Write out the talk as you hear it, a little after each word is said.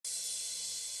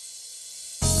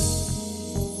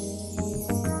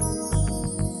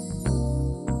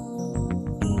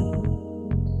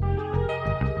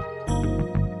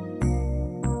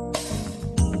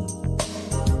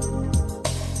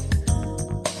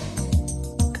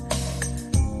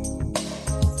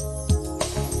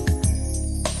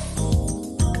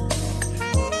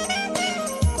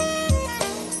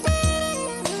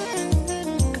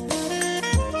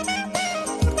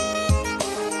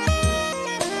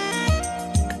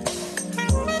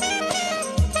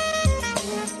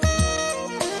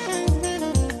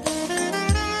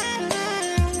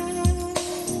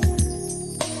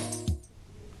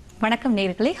வணக்கம்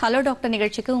நேயர்களே, hello doctor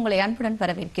நிகழ்ச்சிக்கு உங்களை அன்புடன்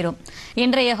வரவேற்கிறோம்.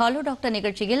 இன்றைய ஹலோ டாக்டர்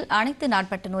நிகழ்ச்சியில் அனைத்து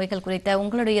நாட்பட்ட நோய்கள் குறித்த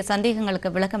உங்களுடைய சந்தேகங்களுக்கு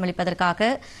விளக்கம் அளிப்பதற்காக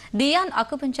தியான்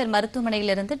அக்குபஞ்சர்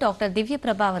மருத்துவமனையிலிருந்து டாக்டர் திவ்ய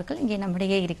பிரபா அவர்கள் இங்கே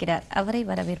நம்மிடையே இருக்கிறார். அவரை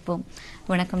வரவேற்போம்.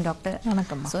 வணக்கம் டாக்டர்.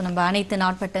 வணக்கம். ஸோ நம்ம அனைத்து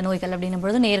நாட்பட்ட நோய்கள் அப்படின்னும்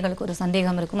பொழுது நேயர்களுக்கு ஒரு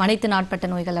சந்தேகம் இருக்கும், அனைத்து நாட்பட்ட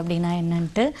நோய்கள் அப்படின்னா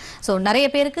என்னன்ட்டு. ஸோ நிறைய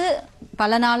பேருக்கு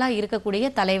பல நாளாக இருக்கக்கூடிய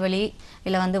தலைவலி,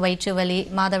 இல்லை வயிற்று வலி,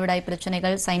 மாதவிடாய்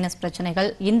பிரச்சனைகள், சைனஸ் பிரச்சனைகள்,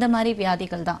 இந்த மாதிரி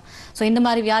வியாதிகள் தான். ஸோ இந்த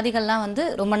மாதிரி வியாதிகள்லாம்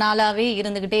ரொம்ப நாளாகவே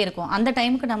இருந்துகிட்டே இருக்கும். அந்த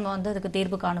டைமுக்கு நம்ம அதுக்கு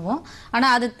தீர்வு காணுவோம்.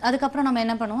 ஆனால் அதுக்கப்புறம் நம்ம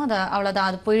என்ன பண்ணுவோம், அதை அவ்வளோதான்,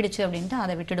 அது போயிடுச்சு அப்படின்ட்டு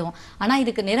அதை விட்டுடுவோம். ஆனால்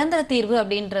இதுக்கு நிரந்தர தீர்வு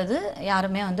அப்படின்றது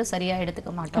யாருமே சரியாக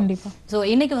எடுத்துக்க மாட்டோம். ஸோ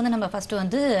இன்னைக்கு நம்ம ஃபர்ஸ்ட்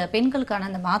பெண்களுக்கான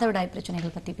அந்த மாதவிடாய்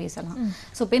பிரச்சனைகள் பற்றி பேசலாம்.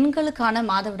 ஸோ பெண்களுக்கான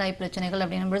மாதவிடாய் பிரச்சனைகள்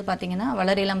அப்படின்னும்போது பார்த்தீங்கன்னா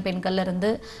வளரிளம் பெண்கள்ல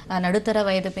இருந்து நடுத்தர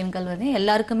வயது பெண்கள் வரை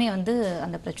எல்லாருக்குமே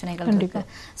அந்த பிரச்சனைகள் இருக்கு.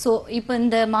 ஸோ இப்போ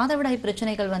இந்த மாதவிடாய்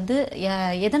பிரச்சனைகள்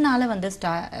எதனால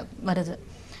வருது,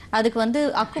 அதுக்கு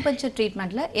அக்குபஞ்சர்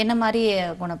ட்ரீட்மெண்ட்ல என்ன மாதிரி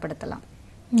குணப்படுத்தலாம்?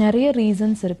 நிறைய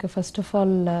ரீசன்ஸ் இருக்கு. ஃபர்ஸ்ட் ஆஃப்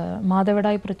ஆல்,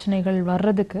 மாதவிடாய் பிரச்சனைகள்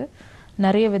வர்றதுக்கு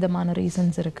நிறைய விதமான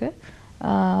ரீசன்ஸ் இருக்கு.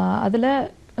 அதுல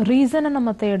ரீசனை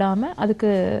நம்ம தேடாம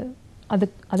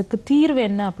அதுக்கு தீர்வு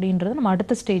என்ன அப்படின்றது நம்ம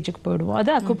அடுத்த ஸ்டேஜுக்கு போயிடுவோம்.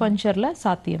 அது அக்குபஞ்சர்ல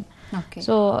சாத்தியம்.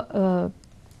 ஸோ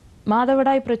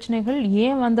மாதவிடாய் பிரச்சனைகள்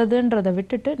ஏன் வந்ததுன்றதை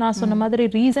விட்டுட்டு நான் சொன்ன மாதிரி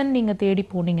ரீசன் நீங்க தேடி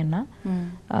போனீங்கன்னா,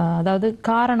 அதாவது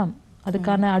காரணம்,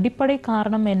 அதுக்கான அடிப்படை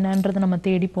காரணம் என்னன்றது நம்ம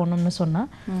தேடி போனோம்னு சொன்னா,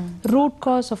 root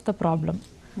cause of the problem,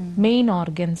 main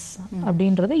organs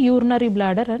அப்படின்றது யூரினரி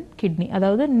பிளாடர் அண்ட் கிட்னி.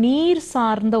 அதாவது நீர்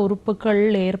சார்ந்த உறுப்புகள்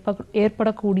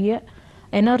ஏற்படக்கூடிய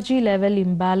எனர்ஜி லெவல்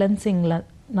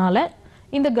இம்பேலன்சிங்னால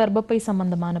இந்த கர்ப்பப்பை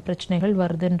சம்பந்தமான பிரச்சனைகள்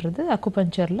வருதுன்றது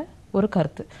அக்குபஞ்சர்ல ஒரு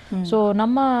கருத்து. ஸோ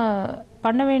நம்ம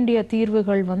பண்ண வேண்டிய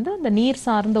தீர்வுகள் அந்த நீர்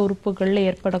சார்ந்த உறுப்புகள்ல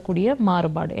ஏற்படக்கூடிய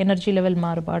மாறுபாடு, எனர்ஜி லெவல்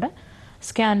மாறுபாடை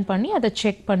ஸ்கேன் பண்ணி அதை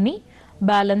செக் பண்ணி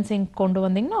பேலன்சிங் கொண்டு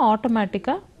வந்தீங்கன்னா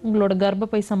ஆட்டோமேட்டிக்காக உங்களோட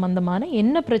கர்ப்பப்பை சம்பந்தமான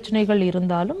என்ன பிரச்சனைகள்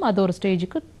இருந்தாலும் அது ஒரு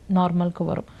ஸ்டேஜுக்கு நார்மலுக்கு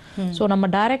வரும். ஸோ நம்ம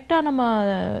டைரக்டாக நம்ம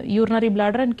யூரினரி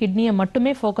பிளாடர் அண்ட் கிட்னியை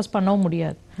மட்டுமே ஃபோக்கஸ் பண்ணவும்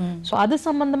முடியாது. ஸோ அது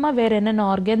சம்பந்தமாக வேற என்னென்ன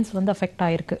ஆர்கன்ஸ் அஃபெக்ட்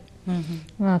ஆயிருக்கு,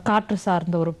 காற்று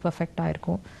சார்ந்த உறுப்பு அஃபெக்ட்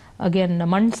ஆயிருக்கும், அகேன்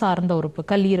மண் சார்ந்த உறுப்பு,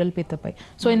 கல்லீரல், பித்தப்பை.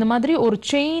 ஸோ இந்த மாதிரி ஒரு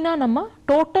செயினா நம்ம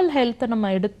டோட்டல் ஹெல்த்தை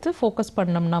நம்ம எடுத்து ஃபோக்கஸ்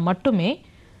பண்ணோம்னா மட்டுமே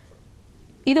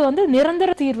இது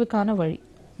நிரந்தர தீர்வுக்கான வழி.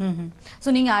 ஸோ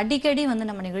நீங்க அடிக்கடி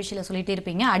நம்ம நிகழ்ச்சியில சொல்லிட்டே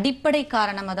இருப்பீங்க, அடிப்படை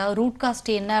காரணம், அதாவது ரூட் காஸ்ட்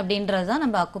என்ன அப்படின்றதான்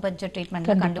நம்ம அக்குபஞ்சர்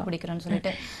ட்ரீட்மெண்ட்ல கண்டுபிடிக்கிறோம்னு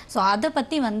சொல்லிட்டு. ஸோ அதை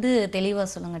பத்தி தெளிவா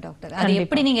சொல்லுங்க டாக்டர். அது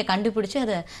எப்படி நீங்க கண்டுபிடிச்சு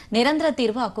அதை நிரந்தர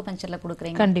தீர்வு அக்குபஞ்சர்ல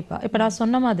கொடுக்குறீங்க? கண்டிப்பா. இப்ப நான்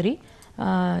சொன்ன மாதிரி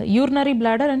யூரினரி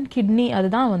பிளாடர் அண்ட் கிட்னி,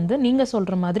 அதுதான் நீங்க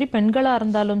சொல்ற மாதிரி பெண்களா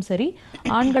இருந்தாலும் சரி,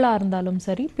 ஆண்களா இருந்தாலும்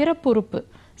சரி, பிறப்புறுப்பு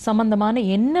சம்பந்தமான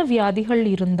என்ன வியாதிகள்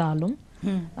இருந்தாலும்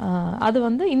அது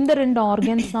இந்த ரெண்டு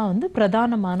ஆர்கன்ஸ் தான்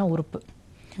பிரதானமான உறுப்பு.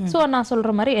 ஸோ நான் சொல்ற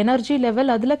மாதிரி எனர்ஜி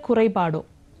லெவல் அதுல குறைபாடும்,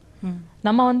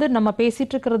 நம்ம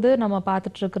பேசிட்டு இருக்கிறது, நம்ம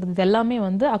பார்த்துட்டு இருக்கிறது, இது எல்லாமே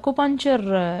அக்குபஞ்சர்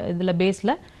இதுல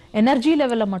பேஸ்ல எனர்ஜி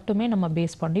லெவலை மட்டுமே நம்ம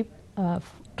பேஸ் பண்ணி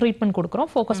ட்ரீட்மெண்ட் கொடுக்குறோம்,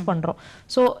 ஃபோக்கஸ் பண்றோம்.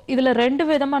 ஸோ இதுல ரெண்டு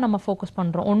விதமா நம்ம ஃபோக்கஸ்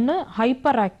பண்றோம். ஒன்னு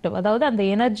ஹைப்பர் ஆக்டிவ், அதாவது அந்த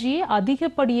எனர்ஜியை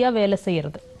அதிகப்படியா வேலை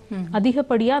செய்யறது,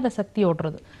 அதிகப்படியா அந்த சக்தி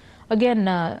ஓட்டுறது. அகேன்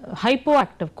ஹைப்போ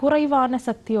ஆக்டிவ், குறைவான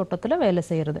சக்தி ஓட்டத்துல வேலை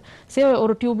செய்யறது. சரி,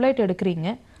 ஒரு டியூப்லைட் எடுக்கிறீங்க,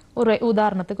 ஒரு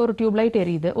உதாரணத்துக்கு ஒரு டியூப்லைட்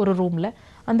எரியுது ஒரு ரூம்ல,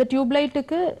 அந்த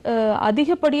டியூப்லைட்டுக்கு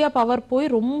அதிகப்படியா பவர் போய்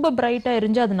ரொம்ப பிரைட்டா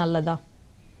எரிஞ்சா அது நல்லதா?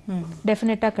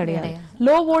 டெஃபினட்டா கிடையாது.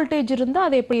 லோ வோல்டேஜ் இருந்தா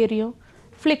அது எப்படி எரியும்?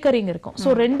 ஃபிளிக்கரிங் இருக்கும்.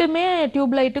 ஸோ ரெண்டுமே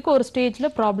டியூப்லைட்டுக்கு ஒரு ஸ்டேஜ்ல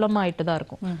ப்ராப்ளம் ஆயிட்டு தான்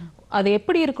இருக்கும். அது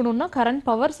எப்படி இருக்கணும்னா, கரண்ட்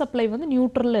பவர் சப்ளை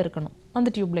நியூட்ரல்ல இருக்கணும்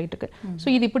அந்த டியூப்லைட்டுக்கு. ஸோ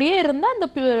இது இப்படியே இருந்தா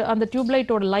அந்த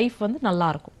டியூப்லைட்டோட லைஃப் நல்லா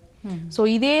இருக்கும். ஸோ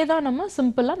இதே தான் நம்ம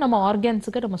சிம்பிளா நம்ம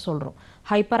ஆர்கன்ஸுக்கு நம்ம சொல்றோம்,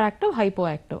 ஹைப்பர் ஆக்டிவ், ஹைப்போ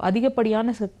ஆக்டிவ்,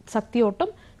 அதிகப்படியான சக்தி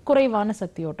ஓட்டம், குறைவான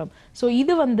சக்தி ஓட்டம். ஸோ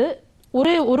இது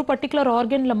ஒரு பர்டிகுலர்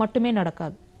ஆர்கன்ல மட்டுமே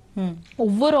நடக்காது,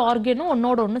 ஒவ்வொரு ஆர்கனும்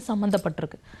ஒன்னோட ஒன்று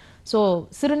சம்மந்தப்பட்டிருக்கு. So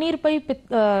சிறுநீர்ப்பை,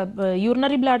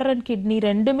 urinary bladder and kidney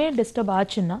ரெண்டுமே டிஸ்டர்ப்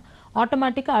ஆச்சுன்னா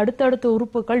ஆட்டோமேட்டிக்கா அடுத்தடுத்த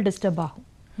உறுப்புகள் டிஸ்டர்ப் ஆகும்.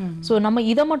 ஸோ நம்ம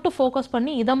இதை மட்டும் ஃபோக்கஸ்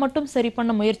பண்ணி இதை மட்டும் சரி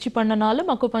பண்ண முயற்சி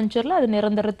பண்ணனாலும் அக்குபஞ்சர்ல அது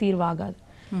நிரந்தர தீர்வாகாது.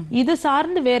 இது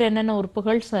சார்ந்து வேற என்னென்ன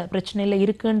உறுப்புகள் பிரச்சனையில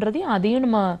இருக்குன்றதையும் அதையும்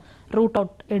நம்ம ரூட்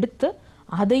அவுட் எடுத்து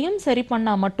அதையும் சரி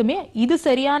பண்ணா மட்டுமே இது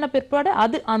சரியான பிற்பாடு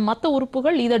அது மற்ற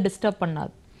உறுப்புகள் இதை டிஸ்டர்ப்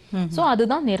பண்ணாது. ஸோ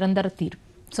அதுதான் நிரந்தர தீர்வு.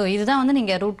 ஸோ இதுதான்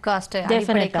நீங்க ரூட் காஸ்ட்,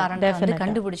 அடிப்படை காரணத்தை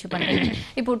கண்டுபிடிச்சு பண்றீங்க.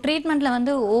 இப்போ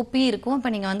ட்ரீட்மெண்ட்ல ஓபி இருக்கும், இப்போ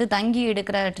நீங்க தங்கி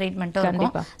எடுக்கிற ட்ரீட்மெண்ட்டும்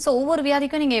இருக்கும். ஸோ ஒவ்வொரு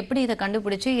வியாதிக்கும் நீங்க எப்படி இதை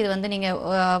கண்டுபிடிச்சு இது நீங்க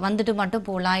வந்துட்டு மட்டும்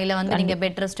போகலாம், இல்ல நீங்க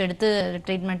பெட் ரெஸ்ட் எடுத்து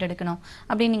ட்ரீட்மெண்ட் எடுக்கணும்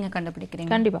அப்படின்னு நீங்க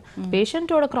கண்டுபிடிக்கிறீங்க? கண்டிப்பா.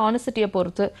 பேஷண்டோட கிரானிசிட்டியை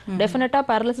பொறுத்து டெஃபினட்டா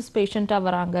பேரலிசிஸ் பேஷண்டா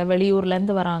வராங்க, வெளியூர்ல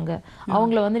இருந்து வராங்க,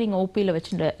 அவங்கள நீங்க ஓபியில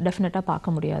வச்சு டெஃபினட்டா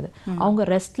பார்க்க முடியாது. அவங்க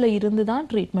ரெஸ்ட்ல இருந்து தான்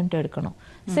ட்ரீட்மெண்ட் எடுக்கணும்.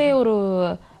 சே ஒரு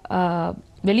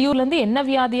வெளியூர்ல இருந்து என்ன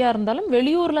வியாதியா இருந்தாலும்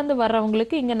வெளியூர்ல இருந்து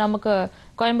வர்றவங்களுக்கு இங்க நமக்கு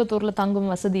கோயம்புத்தூர்ல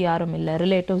தங்கும் வசதி யாரும் இல்ல,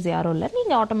 ரிலேட்டிவ்ஸ் யாரும் இல்ல,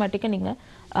 நீங்க ஆட்டோமேட்டிக்கா நீங்க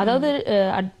அதாவது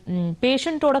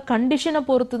பேஷண்டோட கண்டிஷனை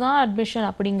பொறுத்து தான் அட்மிஷன்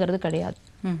அப்படிங்கிறது கிடையாது.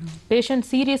 பேஷண்ட்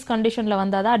சீரியஸ் கண்டிஷன்ல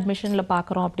வந்தாதான் அட்மிஷன்ல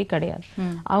பாக்குறோம் அப்படி கிடையாது.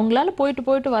 அவங்களால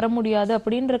போயிட்டு வர முடியாது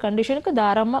அப்படின்ற கண்டிஷனுக்கு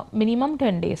தாராளமா மினிமம்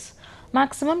 10 days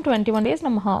மேக்ஸிமம் 21 days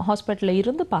நம்ம ஹாஸ்பிட்டல்ல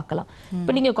இருந்து பார்க்கலாம்.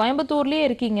 இப்போ நீங்க கோயம்புத்தூர்லயே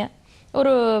இருக்கீங்க,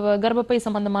 ஒரு கர்ப்பப்பை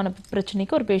சம்பந்தமான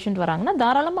பிரச்சனைக்கு ஒரு பேஷண்ட் வராங்கன்னா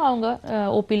தாராளமா அவங்க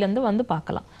ஓபில இருந்து வந்து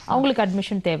பார்க்கலாம். அவங்களுக்கு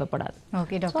அட்மிஷன் தேவைப்படாது.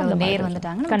 ஓகே டாக்டர், நேர்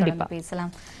வந்துட்டாங்க, கண்டிப்பா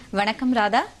பேசலாம். வணக்கம்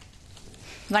ராதா.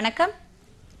 வணக்கம்.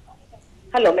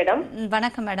 Hello madam.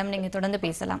 வணக்கம் மேடம், நீங்க தொடர்ந்து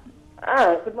பேசலாம்.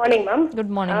 Good morning ma'am.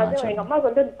 Good morning. அது எங்க அம்மாவுக்கு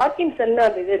வந்து பார்க்கின்சன்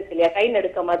அது இது இருக்கு இல்லையா, கை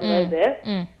நடுக்க மாதிரி வருது,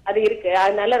 அது இருக்கு.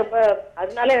 அதனால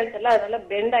எனக்கு தெரியல, அதனால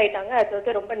பெண்ட் ஆயிட்டாங்க. அது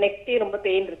வந்து ரொம்ப நெக்டி ரொம்ப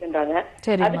பெயின் இருக்குன்றாங்க.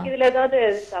 அதுக்கு இதுல ஏதாவது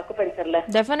அக்குபஞ்சர்ல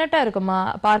டெஃபினட்டா இருக்குமா?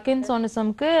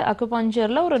 பார்க்கின்சோனிசம்க்கு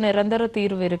அக்குபஞ்சர்ல ஒரு நிரந்தர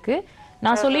தீர்வு இருக்கு.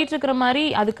 நான் சொல்லிட்டு இருக்கிற மாதிரி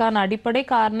அதுக்கான அடிப்படை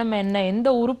காரணம் என்ன, எந்த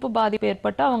உறுப்பு பாதிப்பு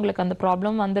ஏற்பட்டு அவங்களுக்கு அந்த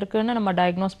ப்ராப்ளம் வந்திருக்குன்னு நம்ம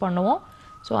டயக்னோஸ் பண்ணுவோம்.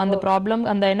 ஸோ அந்த ப்ராப்ளம்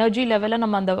அந்த எனர்ஜி லெவலை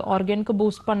நம்ம அந்த ஆர்கனுக்கு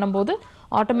பூஸ்ட் பண்ணும்போது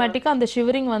ஆட்டோமேட்டிக்கா அந்த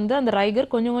ஷிவரிங் வந்து அந்த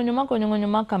ரைகர் கொஞ்சம்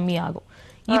கொஞ்சமா கம்மியாகும்.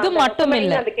 இது மட்டும்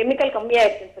இல்ல, அந்த கெமிக்கல்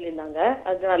கம்மியாயிருச்சுன்னு சொல்லிருந்தாங்க.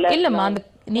 அதனால இல்லம்மா, அந்த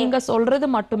நீங்க சொல்றது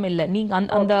மட்டும் இல்ல, நீங்க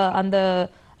அந்த அந்த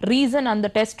ரீசன் அந்த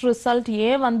டெஸ்ட் ரிசல்ட்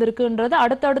ஏன் வந்திருக்குன்றது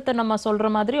அடுத்தடுத்த நம்ம சொல்ற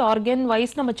மாதிரி ஆர்கன்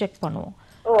வைஸ் நம்ம செக் பண்ணுவோம்.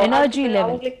 எனர்ஜி லெவல்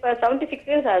அவங்களுக்கு இப்ப 76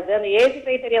 years ஆகுது. அந்த ஏஜ்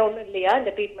கிரைட்டீரியா ஒண்ணும் இல்லையா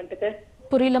இந்த ட்ரீட்மெண்ட்டுக்கு?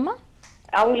 புரியலமா?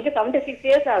 அவங்களுக்கு 76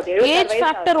 years ஆகுது. ஏஜ்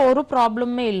ஃபேக்டர் ஒரு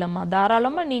ப்ராப்ளமே இல்லம்மா.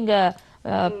 தாராளமா நீங்க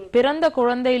பிறந்த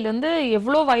குழந்தையில இருந்து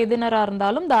எவ்வளவு வயதினரா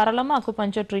இருந்தாலும் தாராளமா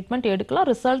அக்குபஞ்சர் ட்ரீட்மெண்ட் எடுக்கலாம்.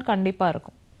 ரிசல்ட் கண்டிப்பா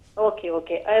இருக்கும். Okay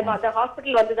okay. அந்த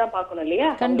ஹாஸ்பிடல் வந்து தான் பார்க்கணும் இல்லையா?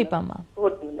 கண்டிப்பாமா.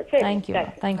 Thank you.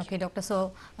 Okay doctor.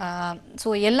 So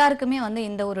எல்லாருக்குமே வந்து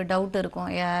இந்த ஒரு டவுட் இருக்கும்,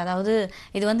 அதாவது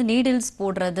இது வந்து நீடில்ஸ்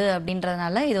போடுறது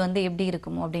அப்படின்றதுனால இது வந்து எப்படி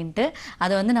இருக்குமோ அப்படின்ட்டு.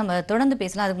 அதை வந்து நம்ம தொடர்ந்து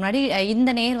பேசலாம். அதுக்கு முன்னாடி இந்த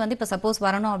நேர் வந்து இப்போ சப்போஸ்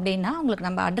வரணும் அப்படின்னா உங்களுக்கு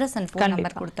நம்ம அட்ரஸ் அண்ட் ஃபோன்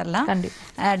நம்பர் கொடுத்துடலாம்.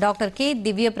 டாக்டர் கே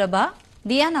திவ்ய பிரபா,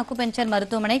 தியான் அக்குபஞ்சர்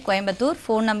மருத்துவமனை, கோயம்புத்தூர்.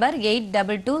 Phone number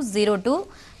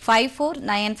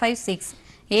 8220254956,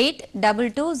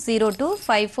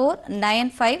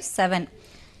 8220254957,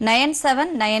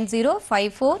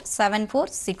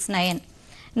 9790547469.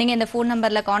 நீங்கள் இந்த ஃபோன்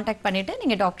நம்பரில் காண்டாக்ட் பண்ணிவிட்டு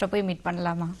நீங்கள் டாக்டரை போய் மீட்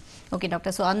பண்ணலாமா? Okay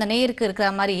doctor. ஸோ அந்த நேருக்கு இருக்கிற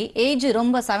மாதிரி ஏஜ்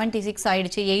ரொம்ப 76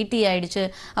 ஆயிடுச்சு, 80 ஆயிடுச்சு,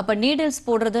 அப்போ நீடில்ஸ்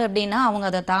போடுறது அப்படின்னா அவங்க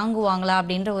அதை தாங்குவாங்களா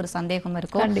அப்படின்ற ஒரு சந்தேகம்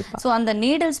இருக்கும். ஸோ அந்த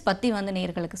நீடில்ஸ் பற்றி வந்து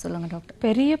நேர்களுக்கு சொல்லுங்க டாக்டர்.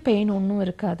 பெரிய பெயின் ஒன்றும்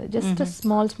இருக்காது, ஜஸ்ட்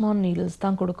ஸ்மால் நீடில்ஸ்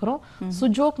தான் கொடுக்குறோம்.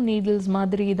 சுஜோக் நீடில்ஸ்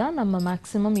மாதிரி தான் நம்ம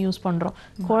மேக்ஸிமம் யூஸ் பண்ணுறோம்.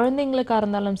 குழந்தைங்களுக்கா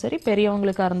இருந்தாலும் சரி,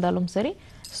 பெரியவங்களுக்கா இருந்தாலும் சரி,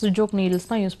 சுஜோக் நீடில்ஸ்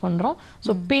தான் யூஸ் பண்ணுறோம்.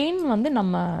 ஸோ பெயின் வந்து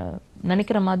நம்ம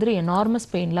நினைக்கிற மாதிரி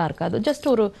எனார்மஸ் பெயின்லாம் இருக்காது. ஜஸ்ட்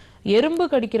ஒரு எறும்பு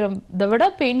கடிக்கிறத விட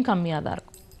பெயின் கம்மியாக தான்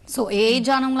இருக்கும். ஸோ ஏஜ்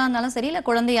ஆனவங்களா இருந்தாலும் சரி, இல்லை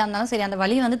குழந்தையா இருந்தாலும் சரி, அந்த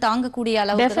வலி வந்து தாங்கக்கூடிய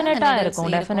அளவு டெஃபினட்டா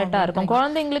இருக்கும்.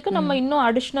 குழந்தைங்களுக்கு நம்ம இன்னும்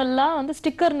அடிஷ்னலா வந்து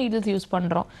ஸ்டிக்கர் நீடில்ஸ் யூஸ்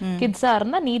பண்றோம். கிட்ஸா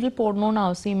இருந்தா நீடில் போடணும்னு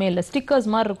அவசியமே இல்லை. ஸ்டிக்கர்ஸ்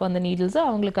மாதிரி இருக்கும் அந்த நீடில்ஸ்.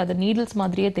 அவங்களுக்கு அது நீடில்ஸ்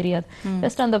மாதிரியே தெரியாது.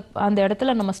 ஜஸ்ட் அந்த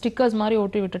இடத்துல நம்ம ஸ்டிக்கர்ஸ் மாதிரி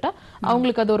ஓட்டி விட்டுட்டா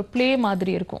அவங்களுக்கு அது ஒரு பிளே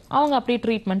மாதிரி இருக்கும். அவங்க அப்படியே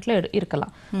ட்ரீட்மெண்ட்ல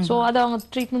இருக்கலாம். ஸோ அதை அவங்க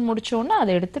ட்ரீட்மெண்ட் முடிச்சோன்னா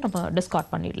அதை எடுத்து நம்ம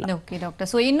டிஸ்கார்ட் பண்ணிடலாம். Okay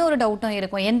doctor. ஸோ இன்னொரு டவுட்டும்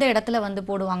இருக்கும், எந்த இடத்துல வந்து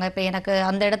போடுவாங்க? இப்போ எனக்கு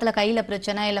அந்த இடத்துல கையில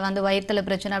பிரச்சனை இல்லை வந்து வயிற்றுல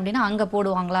பிரச்சனை அப்படின்னா அங்க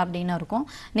போடுவாங்களா அப்படின்னு இருக்கும்.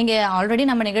 நீங்க ஆல்ரெடி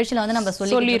நம்ம நிகழ்ச்சியில வந்து நம்ம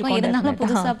சொல்லியிருக்கோம், இருந்தாலும்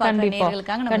புதுசா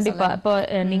பார்க்கறவங்களுக்காக கண்டிப்பா. இப்போ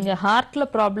நீங்க ஹார்ட்ல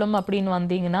ப்ராப்ளம் அப்படின்னு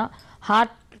வந்தீங்கன்னா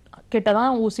ஹார்ட்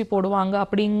கிட்டதான் ஊசி போடுவாங்க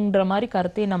அப்படின்ற மாதிரி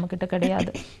கருத்தே நம்ம கிட்ட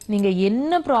கிடையாது. நீங்க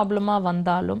என்ன ப்ராப்ளமா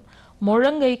வந்தாலும்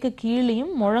முழங்கைக்கு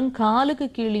கீழேயும் முழங்காலுக்கு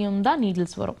கீழேயும் தான்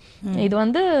நீடில்ஸ் வரும். இது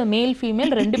வந்து மேல்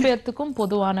ஃபீமேல் 2 பேர்த்துக்கும்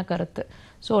பொதுவான கருத்து.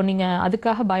 ஸோ நீங்க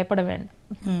அதுக்காக பயப்பட வேண்டாம்.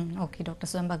 Okay doctor.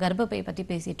 ஸோ நம்ம கர்ப்பப்பை பற்றி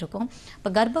பேசிகிட்டு இருக்கோம். இப்போ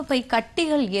கர்ப்பப்பை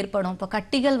கட்டிகள் ஏற்படும். இப்போ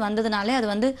கட்டிகள் வந்ததுனாலே அது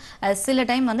வந்து சில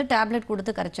டைம் வந்து டேப்லெட்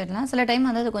கொடுத்து கரைச்சிடலாம், சில டைம்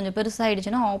வந்து அது கொஞ்சம்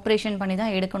பெருசாகிடுச்சுன்னா ஆப்ரேஷன் பண்ணி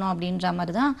தான் எடுக்கணும் அப்படின்ற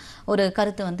மாதிரி தான் ஒரு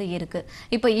கருத்து வந்து இருக்குது.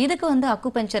 இப்போ இதுக்கு வந்து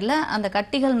அக்குபஞ்சரில் அந்த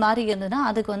கட்டிகள் மாதிரி இருந்ததுன்னா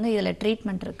அதுக்கு வந்து இதில்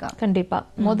ட்ரீட்மெண்ட் இருக்கா? கண்டிப்பாக.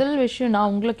 முதல் விஷயம்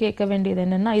நான் உங்களை கேட்க வேண்டியது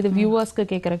என்னென்னா, இது வியூவர்ஸ்க்கு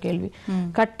கேட்குற கேள்வி,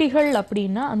 கட்டிகள்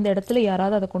அப்படின்னா அந்த இடத்துல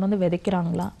யாராவது அதை கொண்டு வந்து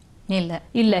விதைக்கிறாங்களா? இல்ல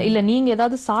இல்ல இல்ல நீங்க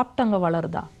ஏதாவது சாப்பிட்டாங்க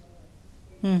வளருதா?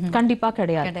 கண்டிப்பா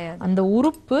கிடையாது. அந்த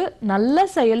உறுப்பு நல்லா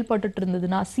செயல்பட்டு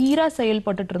இருந்ததுன்னா, சீரா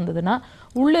செயல்பட்டு இருந்ததுன்னா,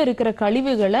 உள்ள இருக்கிற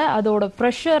கழிவுகளை அதோட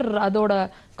பிரஷர், அதோட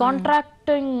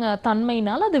கான்ட்ராக்டிங்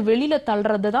தன்மையினால அது வெளியில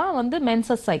தள்ளுறதுதான் வந்து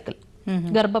மென்சஸ் சைக்கிள்.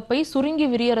 கர்ப்பப்பை சுருங்கி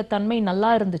விரியற தன்மை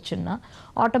நல்லா இருந்துச்சுன்னா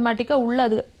ஆட்டோமேட்டிக்கா உள்ள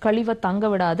அது கழிவை தங்க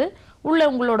விடாது, உள்ள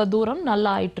உங்களோட தூரம்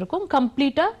நல்லா ஆயிட்டு இருக்கும்.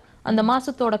 கம்ப்ளீட்டா அந்த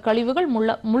மாசத்தோட கழிவுகள்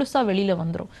முழுசா வெளியில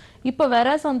வந்துரும். இப்ப வேற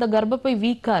அந்த கர்ப்பப்பை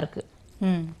வீக்கா இருக்கு,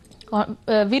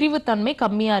 விரிவு தன்மை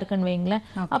கம்மியா இருக்குன்னு வைங்களேன்.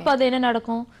 அப்ப அது என்ன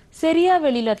நடக்கும்? சரியா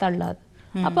வெளியில தள்ளாது.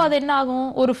 அப்ப அது என்ன ஆகும்,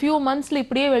 ஒரு ஃபியூ மந்த்ஸ்ல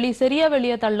இப்படியே சரியா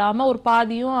வெளியே தள்ளாம ஒரு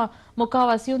பாதியும்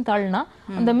முக்காவாசியும் தள்ளினா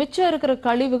அந்த மிச்சம் இருக்கிற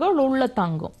கழிவுகள் உள்ள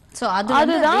தங்கும்.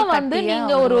 அதுதான் வந்து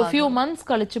நீங்க ஒரு ஃபியூ மந்த்ஸ்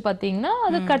கழிச்சு பாத்தீங்கன்னா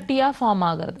அது கட்டியா ஃபார்ம்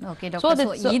ஆகுறது. ஓகே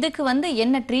டாக்டர், இதுக்கு வந்து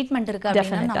என்ன ட்ரீட்மெண்ட் இருக்கு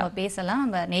அப்படினா நம்ம பேசலாம்.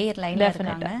 நம்ம நேயர் லைன்ல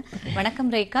இருக்காங்க.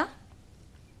 வணக்கம் ரேகா.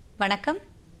 வணக்கம்.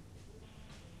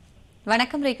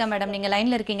 வணக்கம் ரேகா மேடம், நீங்க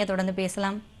லைன்ல இருக்கீங்க, தொடர்ந்து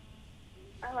பேசலாம்.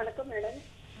 வணக்கம் மேடம்.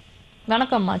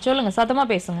 வணக்கம்மா, சொல்லுங்க, சத்தமா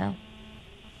பேசுங்க.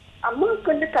 அம்மாவுக்கு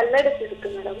வந்து கல்லடைப்பு இருக்கு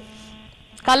மேடம்.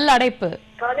 கல்லடைப்பு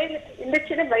காலையில இந்த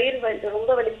சின்ன வயிறு ரொம்ப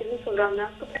வலிக்குதுன்னு சொல்றாங்க.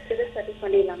 சரி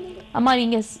பண்ணிடலாம் மேடம். அம்மா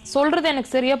நீங்க சொல்றது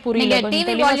எனக்கு சரியா புரியல.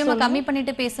 டிவி வால்யூம் கம்மி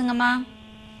பண்ணிட்டு பேசுங்கம்மா.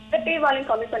 டிவி வால்யூம்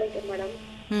கம்மி பண்ணிட்டேன் மேடம்.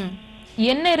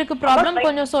 என்ன இருக்கு ப்ராப்ளம்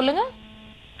கொஞ்சம் சொல்லுங்க.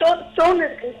 ஸ்டோன்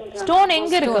இருக்குன்னு சொல்றாங்க. ஸ்டோன்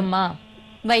எங்க இருக்கும்மா?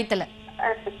 வயித்துல.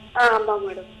 ஆமா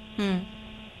மேடம்.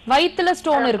 வயித்துல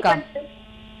ஸ்டோன் இருக்கா?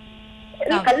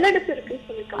 கல்லடைப்பு இருக்குன்னு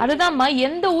சொல்லிருக்காங்க. அதுதான்மா,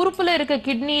 எந்த உறுப்புல இருக்கு?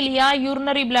 கிட்னிலியா,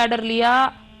 யூரினரி பிளாடர்லியா,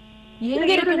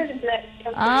 எங்க இருக்கு?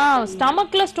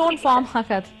 ஸ்டமக்ல ஸ்டோன் ஃபார்ம்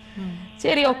ஆகாது.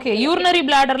 சரி, ஓகே. யூரினரி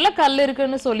பிளாடர்ல கல்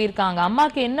இருக்குன்னு சொல்லிருக்காங்க.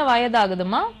 அம்மாக்கு என்ன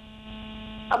வயதாகுதுமா?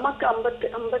 அம்மாக்கு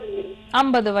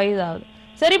 50 வயது ஆகுது.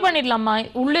 சரி பண்ணிடலாமா.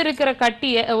 உள்ள இருக்கிற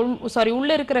உள்ள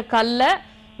இருக்கிற கல்ல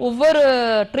ஒவ்வொரு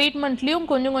ட்ரீட்மெண்ட்லயும்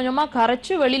கொஞ்சம் கொஞ்சமா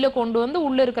கரைச்சு வெளியில கொண்டு வந்து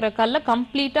உள்ள இருக்கிற கல்ல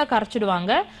கம்ப்ளீட்டா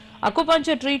கரைச்சிடுவாங்க.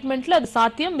 அக்குபஞ்சர் ட்ரீட்மெண்ட்ல அது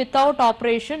சாத்தியம். Without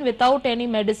operation, without any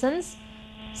medicines,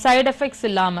 side effects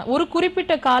இல்லாம ஒரு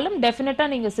குறிப்பிட்ட காலம் டெஃபினட்டா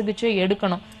நீங்க சிகிச்சை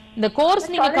எடுக்கணும். இந்த கோர்ஸ்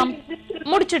நீங்க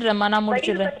முடிச்சிடுறேம்மா, நான்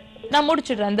முடிச்சிடுறேன்.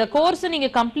 இந்த கோர்ஸ் நீங்க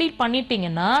கம்ப்ளீட்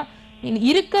பண்ணிட்டீங்கன்னா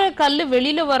இருக்கிற கல்லு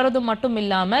வெளியில வர்றது மட்டும்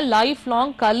இல்லாம லைஃப்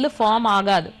லாங் கல்லு ஃபார்ம்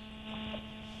ஆகாது.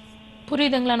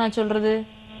 புரியுதுங்களா நான் சொல்றது?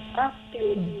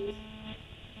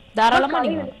 தாராளமா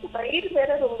நீங்க.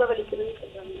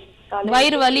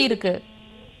 வயிறு வலி இருக்கு,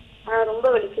 ரொம்ப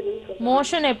வலிக்குதுன்னு சொல்றாங்க.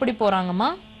 மோஷன் எப்படி போறாங்கம்மா?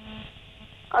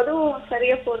 அதுவும்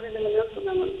சரியா போறதில்லைன்னு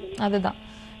சொன்னாங்க. அதுதான்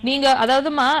நீங்க,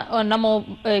 அதாவதுமா நம்ம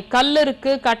கல்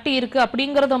இருக்கு கட்டி இருக்கு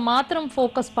அப்படிங்கறத மாத்திரம்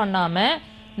ஃபோக்கஸ் பண்ணாம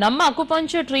நம்ம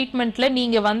அக்குபஞ்சர் ட்ரீட்மெண்ட்ல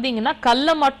நீங்க வந்தீங்கன்னா கல்ல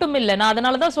மட்டும் இல்ல, நான்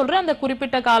அதனாலதான் சொல்றேன் அந்த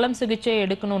குறிப்பிட்ட காலம் சிகிச்சை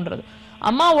எடுக்கணும்ன்றது.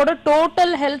 அம்மாவோட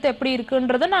டோட்டல் ஹெல்த் எப்படி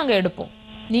இருக்குன்றத நாங்க எடுப்போம்.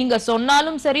 நீங்க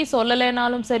சொன்னாலும் சரி,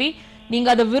 சொல்லலைனாலும் சரி, நீங்க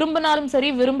அதை விரும்பினாலும் சரி,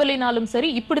 விரும்பலினாலும் சரி,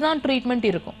 இப்படிதான் ட்ரீட்மெண்ட்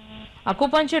இருக்கும்.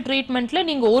 அக்குபஞ்சர் ட்ரீட்மெண்ட்ல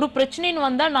நீங்க ஒரு பிரச்சனைன்னு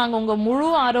வந்தா நாங்க உங்க முழு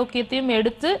ஆரோக்கியத்தையும்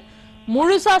எடுத்து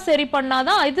முழுசா சரி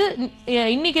பண்ணாதான் இது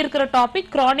இன்னைக்கு இருக்கிற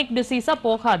டாபிக் கிரானிக் டிசீஸா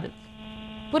போகாது.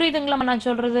 புரியுதுங்களா நான்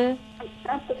சொல்றது?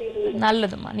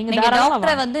 நல்லதுமா. நீங்க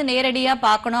டாக்டரை வந்து நேரடியா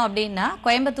பார்க்கணும் அப்படின்னா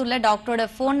கோயம்புத்தூர்ல டாக்டரோட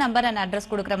ஃபோன் நம்பர் அண்ட்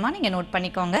அட்ரஸ் கொடுக்குறமா, நீங்க நோட்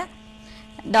பண்ணிக்கோங்க.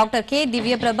 Doctor K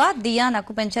Divyaprabha, Dhyan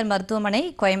acupuncture மருத்துவமனை,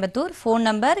 கோயம்புத்தூர். Phone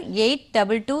number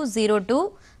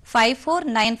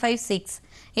 8220254956,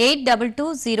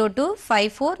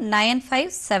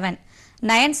 8220254957,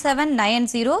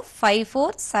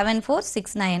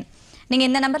 9790547469. நீங்க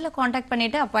இந்த நம்பர்ல காண்டாக்ட்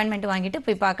பண்ணிட்டு அப்பாயின்மெண்ட் வாங்கிட்டு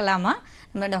போய் பார்க்கலாமா?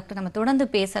 நம்ம தொடர்ந்து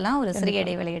பேசலாம். ஒரு சிறிய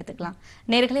இடைவேளை எடுத்துக்கலாம்.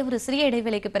 நேர்களே, ஒரு சிறிய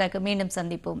இடைவேளைக்கு பிறகு மீண்டும்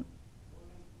சந்திப்போம்.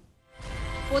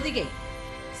 பொதிகை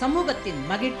சமூகத்தின்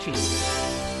மகிழ்ச்சி.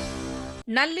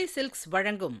 நல்லி சில்க்ஸ்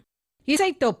வழங்கும்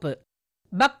இசைத்தோப்பு,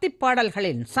 பக்தி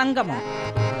பாடல்களின் சங்கமம்.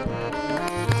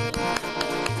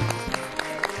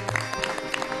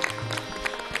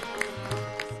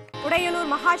 உடையலூர்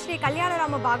மகாஸ்ரீ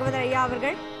கல்யாணராம பாகவதர் ஐயா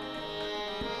அவர்கள்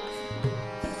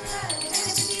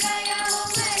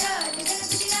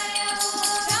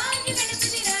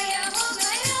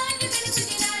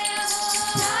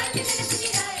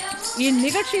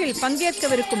இந்நிகழ்ச்சியில்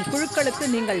பங்கேற்கவிருக்கும் குழுக்களுக்கு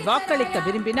நீங்கள் வாக்களிக்க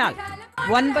விரும்பினால்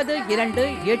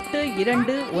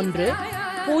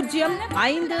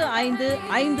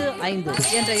 9221055555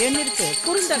 என்ற எண்ணிற்கு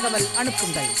குறுந்தகவல்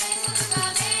அனுப்புங்கள்.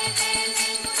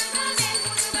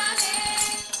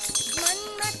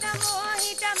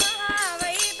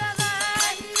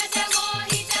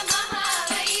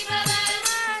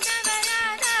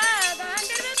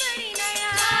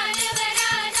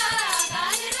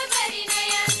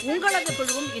 உங்களது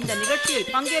குழுவும் இந்த நிகழ்ச்சியில்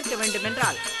பங்கேற்க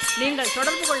வேண்டுமென்றால் நீங்கள்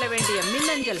தொடர்பு கொள்ள வேண்டிய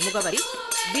மின்னஞ்சல் முகவரி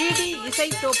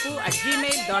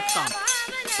bdisaithopu@gmail.com.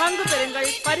 பங்கு பெறுங்கள்,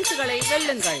 பரிசுகளை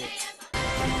வெல்லுங்கள்.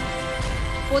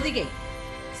 பொதிகை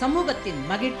சமூகத்தின்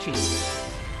மகிழ்ச்சி.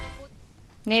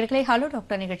 நேயர்களே, ஹலோ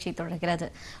டாக்டர் நிகழ்ச்சி தொடர்கிறது.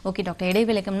 ஓகே டாக்டர்,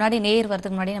 இடைவேளைக்கு முன்னாடி நேர்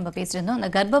வரதுக்கு முன்னாடி நம்ம பேசியிருந்தோம் அந்த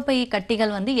கர்ப்பப்பை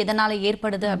கட்டிகள் வந்து எதனால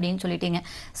ஏற்படுது அப்படின்னு சொல்லிட்டீங்க.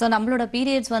 ஸோ நம்மளோட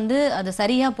பீரியட்ஸ் வந்து அது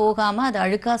சரியா போகாம அது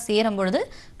அழுக்கா சேரும் பொழுது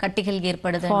கட்டிகள்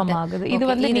ஏற்படுது. இது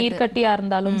வந்து நீர் கட்டியா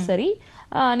இருந்தாலும் சரி,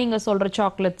 நீங்க சொல்ற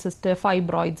சாக்லேட் சிஸ்டர்,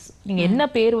 ஃபைப்ராய்ட்ஸ், நீங்க என்ன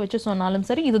பேர் வச்சு சொன்னாலும்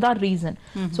சரி, இதுதான் ரீசன்.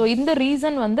 சோ இந்த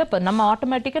ரீசன் வந்து இப்ப நம்ம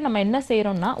ஆட்டோமேட்டிக்கா நம்ம என்ன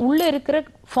செய்யறோம்னா உள்ள இருக்கிற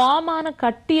ஃபார்ம் ஆன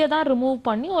கட்டியை தான் ரிமூவ்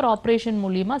பண்ணி ஒரு ஆபரேஷன்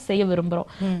மூலியமா செய்ய விரும்புறோம்.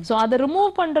 சோ அதை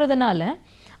ரிமூவ் பண்றதுனால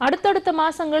அடுத்தடுத்த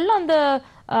மாசங்கள்ல அந்த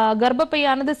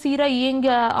கர்ப்பப்பையானது சீரா இயங்க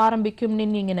ஆரம்பிக்கும்னு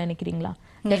நீங்க நினைக்கிறீங்களா?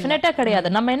 டெஃபினட்டா கிடையாது.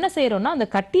 நம்ம என்ன செய்யறோம்னா அந்த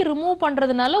கட்டி ரிமூவ்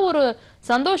பண்றதுனால ஒரு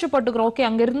சந்தோஷப்பட்டுக்கிறோம். ஓகே,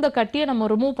 அங்க இருந்த கட்டியை நம்ம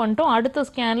ரிமூவ் பண்ணிட்டோம், அடுத்த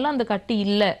ஸ்கேன்ல அந்த கட்டி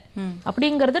இல்ல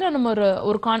அப்படிங்கறத நம்ம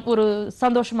ஒரு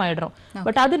சந்தோஷமாயிடுறோம்.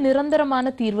 பட் அது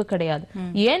நிரந்தரமான தீர்வு கிடையாது.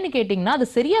 ஏன்னு கேட்டீங்கன்னா அது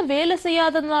சரியா வேலை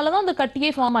செய்யாததுனாலதான் அந்த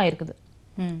கட்டியே ஃபார்ம் ஆயிருக்குது.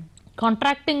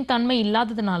 கான்ட்ராக்டிங் தன்மை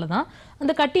இல்லாததுனாலதான்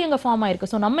அந்த கட்டி அங்க ஃபார்ம் ஆயிருக்கு.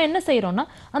 ஸோ நம்ம என்ன செய்யறோம்னா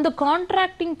அந்த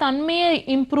கான்ட்ராக்டிங் தன்மையை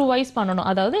இம்ப்ரூவைஸ் பண்ணணும்,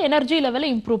 அதாவது எனர்ஜி லெவலை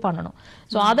இம்ப்ரூவ் பண்ணணும்.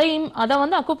 ஸோ அதை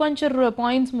வந்து அக்குபஞ்சர்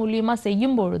பாயிண்ட்ஸ் மூலியமா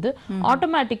செய்யும் பொழுது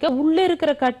ஆட்டோமேட்டிக்கா உள்ள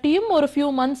இருக்கிற கட்டியும் ஒரு ஃபியூ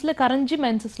மந்த்ஸ்ல கரைஞ்சி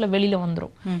மென்சஸ்ல வெளியில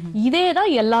வந்துரும்.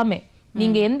 இதேதான் எல்லாமே.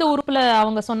 நீங்க எந்த உறுப்புல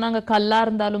அவங்க சொன்னாங்க, கல்லா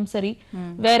இருந்தாலும் சரி,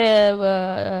 வேற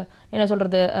என்ன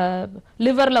சொல்றது,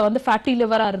 லிவர்ல வந்து ஃபேட்டி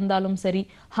லிவரா இருந்தாலும் சரி,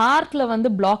 ஹார்ட்ல வந்து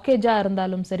பிளாக்கேஜா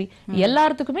இருந்தாலும் சரி,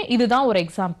 எல்லாத்துக்குமே இதுதான் ஒரு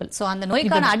எக்ஸாம்பிள். சோ அந்த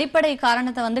நோய்க்கான அடிப்படை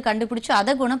காரணத்தை வந்து கண்டுபிடிச்சு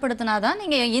அதை குணப்படுத்தினாதான்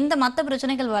நீங்க இந்த மத்த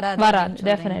பிரச்சனைகள் வராது.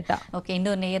 டெஃபினட்டா. ஓகே,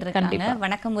 இன்னொரு நேயர் இருக்காங்க.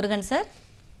 வணக்கம் முருகன் சார்.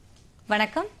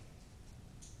 வணக்கம்.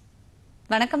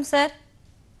 வணக்கம் சார்.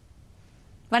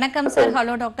 வணக்கம் சார்.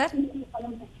 Hello doctor.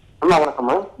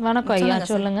 வணக்கம் ஐயா,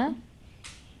 சொல்லுங்க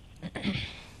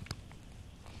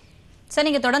சார்.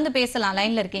 நீங்க தொடர்ந்து பேசலாம்,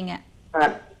 லைன்ல இருக்கீங்க.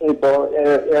 இப்போ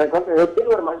எனக்கு வந்து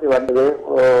ஒரு மாதிரி வந்தது,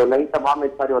 லைட்டா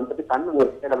வாமிட் மாதிரி வந்துட்டு கண்ணு ஒரு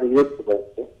சைடு அப்படி யோசிச்சு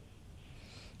போயிடுச்சு.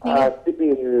 திருப்பி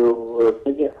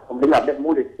அப்படியே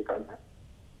மூடிடுச்சு கண்ணு.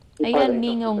 ஐயா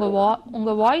நீங்க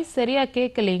உங்க வாய்ஸ் சரியா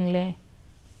கேட்கலீங்களே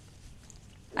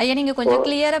ஐயா, நீங்க கொஞ்சம்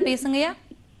கிளியரா பேசுங்கய்யா.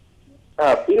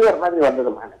 ஃபீவர் மாதிரி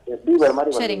வந்ததுமா எனக்கு. ஃபீவர்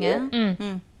மாதிரி சரிங்க.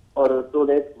 ஒரு 2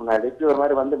 days முன்னாடி ஃபீவர்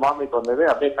மாதிரி வந்து வாமிட் வந்தது.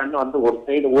 அப்படியே கண்ணு வந்து ஒரு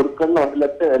சைடு, ஒரு கண்ணு வந்து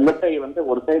லெஃப்ட் ஐ வந்து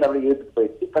ஒரு சைடு அப்படியே இழுத்துட்டு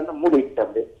போயிடுச்சு. கண்ணு மூடிடுச்சு.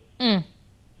 அப்படியே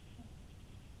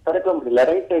திறக்க முடியல.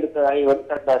 ரைட் சைடு ஐ வந்து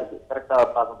கரெக்டா இருக்கு, கரெக்டா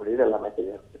பார்க்க முடியுது, எல்லாமே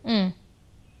சரியா இருக்கு.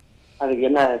 அதுக்கு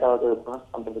என்ன ஏதாவது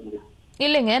பண்றது முடியும்?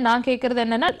 இல்லைங்க, நான் கேக்குறது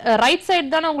என்னன்னா ரைட்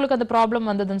சைடு தானே உங்களுக்கு அந்த ப்ராப்ளம்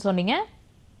வந்ததுன்னு சொன்னீங்க.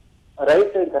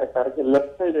 ரைட் சைடு கரெக்டா இருக்கு,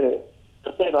 லெஃப்ட்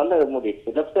சைடு வந்து மூடிடுச்சு.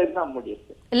 லெஃப்ட் சைடு தான்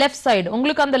மூடிடுச்சு. லெஃப்ட் சைடு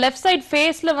உங்களுக்கு அந்த லெஃப்ட் சைடு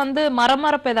ஃபேஸ்ல வந்து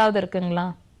மரமரப்பு ஏதாவது இருக்குங்களா?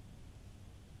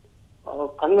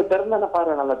 கண்ணு திறந்தா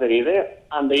பாரு நல்லா தெரியுது.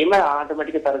 அந்த இமை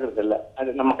ஆட்டோமேட்டிக்கா திறக்கிறது இல்ல, அது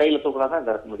நம்ம கையில தூக்கினாதான்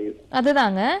திறக்க முடியுது.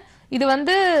 அதுதாங்க, இது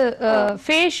வந்து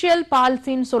ஃபேஷியல்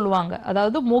பால்சின்னு சொல்லுவாங்க,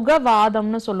 அதாவது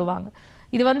முகவாதம்னு சொல்லுவாங்க.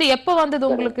 இது வந்து எப்ப வந்தது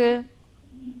உங்களுக்கு?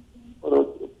 ஒரு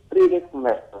 3 days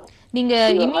முன்னாடி. நீங்க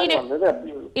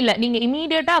நீங்க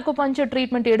இமீடியட்டா அக்குபஞ்சர்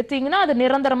ட்ரீட்மெண்ட் எடுத்தீங்கன்னா அது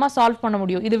நிரந்தரமா சால்வ் பண்ண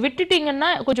முடியும். இது விட்டுட்டீங்கன்னா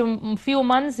கொஞ்சம் ஃபியூ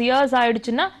மந்த்ஸ் இயர்ஸ்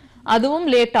ஆயிடுச்சுன்னா அதுவும்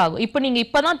லேட் ஆகும். இப்ப நீங்க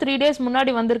இப்பதான் 3 days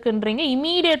முன்னாடி வந்திருக்குன்றீங்க.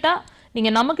 இமீடியட்டா நீங்க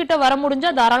நம்ம கிட்ட வர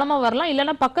முடிஞ்சா தாராளமா வரலாம்.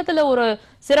 இல்லைன்னா பக்கத்துல ஒரு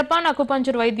சிறப்பான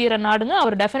அக்குபஞ்சர் வைத்தியரை நாடுங்க,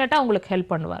 அவர் டெஃபினட்டா உங்களுக்கு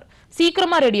ஹெல்ப் பண்ணுவார்.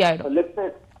 சீக்கிரமா ரெடி ஆயிடும்.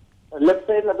 லெஃப்ட்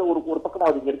சைடுல ஒரு பக்கம்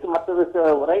அது இருக்கு, மற்றது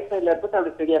ரைட் சைடுல இருக்கு.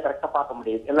 அது சரியா கரெக்டா பார்க்க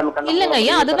முடியுது. இல்லங்க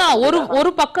ஐயா, அதுதான் ஒரு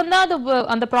பக்கம் தான் அது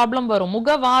அந்த ப்ராப்ளம் வரும்.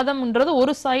 முகவாதம்ன்றது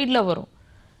ஒரு சைடுல வரும்,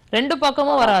 2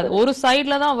 பக்கமும் வராது, ஒரு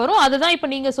சைடுல தான் வரும். அதுதான் இப்ப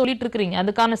நீங்க சொல்லிட்டு இருக்கீங்க,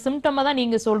 அதுக்கான சிம்டம் தான்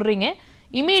நீங்க சொல்றீங்க.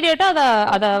 இமீடியட்டா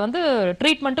அத வந்து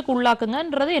ட்ரீட்மெண்ட்டுக்கு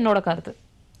உள்ளாக்குங்கன்றது என்னோட கருத்து.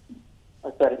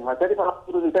 சரிங்கம்மா. சரி,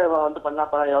 வந்து பண்ணா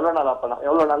எவ்வளவு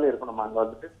நாள் இருக்கணுமா அங்க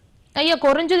வந்துட்டு? ஐயா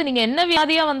குறைஞ்சது நீங்க என்ன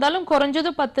வியாதியா வந்தாலும் குறைஞ்சது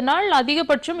 10 நாள்,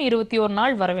 அதிகபட்சம் 21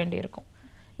 நாள் வர வேண்டி இருக்கும்.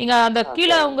 நீங்க அந்த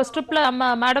கீழே உங்க ஸ்ட்ரிப்ல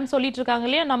மேடம் சொல்லிட்டு இருக்காங்க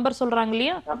இல்லையா, நம்பர் சொல்றாங்க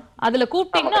இல்லையா, அதுல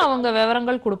கூப்பிட்டீங்கன்னா அவங்க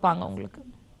விவரங்கள் கொடுப்பாங்க உங்களுக்கு.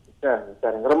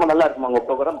 ரொம்ப நல்லா இருக்குமா உங்க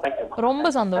ப்ரோகிராம்? ரொம்ப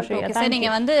சந்தோஷம். சார், நீங்க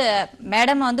வந்து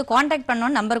மேடம் வந்து காண்டாக்ட்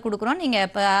பண்ணணும், நம்பர் கொடுக்குறோம். நீங்க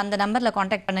இப்ப அந்த நம்பர்ல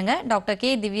காண்டாக்ட் பண்ணுங்க. Doctor K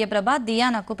Divyaprabha,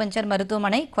 Dhyan acupuncture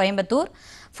மருத்துவமனை, கோயம்புத்தூர்.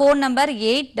 Phone number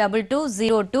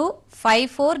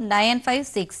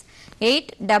 8220254956,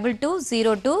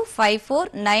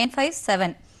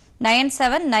 8220254957,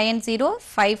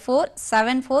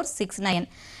 9790547469.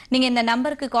 நீங்க இந்த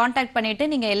நம்பருக்கு காண்டாக்ட் பண்ணிட்டு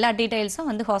நீங்க எல்லா டீடைல்ஸும்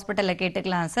வந்து ஹாஸ்பிடல்ல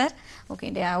கேட்டுக்கலாம் சார். ஓகே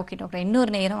ஓகே டாக்டர்,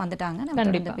 இன்னொரு நேரம் வந்துட்டாங்க, நம்ம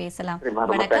தொடர்ந்து பேசலாம்.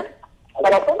 வணக்கம்.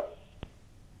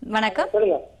 வணக்கம்.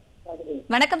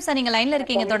 வணக்கம் சார், நீங்க லைன்ல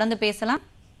இருக்கீங்க, தொடர்ந்து பேசலாம்.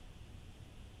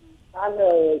 நான்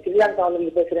சிறியான்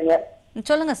பேசுறேங்க.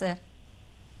 சொல்லுங்க சார்.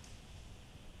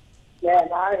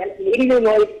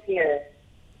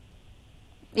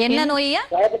 என்ன நோயா?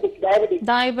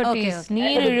 டயபெட்டிஸ்,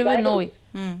 நீரிழிவு நோய்.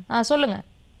 சொல்லுங்க.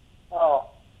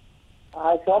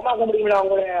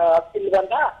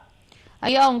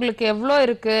 ஐயா உங்களுக்கு எவ்வளோ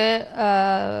இருக்கு,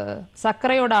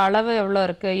 சர்க்கரையோட அளவு எவ்வளோ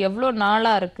இருக்கு, எவ்வளோ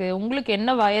நாளா இருக்கு, உங்களுக்கு என்ன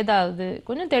வயதாகுது,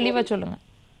 கொஞ்சம் தெளிவா சொல்லுங்க.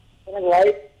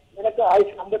 எனக்கு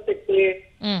ஆயுஷ் 58,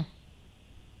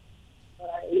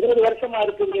 20 வருஷமா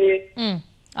இருக்குது.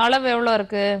 அளவு எவ்வளோ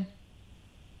இருக்கு?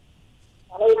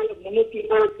 அளவு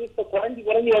 320. இப்ப குறைஞ்சி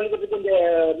வந்துட்டு இந்த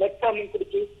மெட்ஃபார்மின்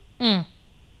குடிச்சு.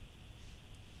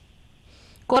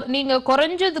 நீங்க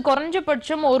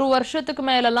குறைஞ்சபட்சம் 1 வருஷத்துக்கு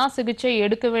மேலலாம் சிகிச்சை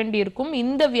எடுக்க வேண்டி இருக்கும்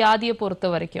இந்த வியாதியை பொறுத்த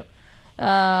வரைக்கும்.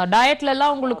 டயட்ல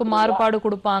எல்லாம் உங்களுக்கு மாறுபாடு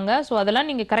கொடுப்பாங்க. ஸோ அதெல்லாம்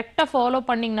நீங்க கரெக்டா ஃபாலோ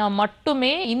பண்ணீங்கன்னா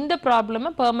மட்டுமே இந்த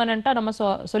ப்ராப்ளமை பெர்மனண்டா நம்ம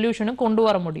சொல்யூஷனுக்கு கொண்டு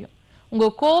வர முடியும். உங்க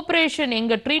கோஆபரேஷன்,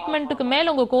 எங்க ட்ரீட்மெண்ட்டுக்கு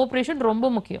மேல உங்க கோஆபரேஷன் ரொம்ப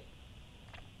முக்கியம்.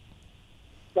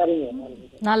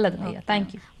 நல்லது ஐயா,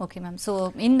 தேங்க்யூ. Okay ma'am. ஸோ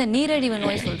இந்த நீரிழிவு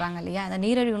நோய் சொல்றாங்க இல்லையா, அந்த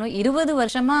நீரிழிவு நோய் 20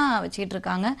 வருஷமா வச்சுட்டு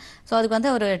இருக்காங்க. ஸோ அதுக்கு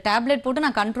வந்து ஒரு டேப்லெட் போட்டு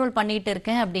நான் கண்ட்ரோல் பண்ணிட்டு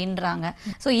இருக்கேன் அப்படின்றாங்க.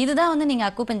 ஸோ இதுதான் வந்து நீங்க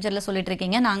அக்குபஞ்சர்ல சொல்லிட்டு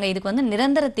இருக்கீங்க, நாங்க இதுக்கு வந்து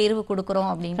நிரந்தர தீர்வு கொடுக்குறோம்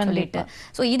அப்படின்னு சொல்லிட்டு.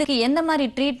 ஸோ இதுக்கு எந்த மாதிரி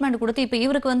ட்ரீட்மெண்ட் கொடுத்து, இப்போ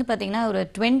இவருக்கு வந்து பாத்தீங்கன்னா ஒரு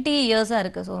 20 இயர்ஸா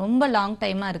இருக்கு. ஸோ ரொம்ப லாங்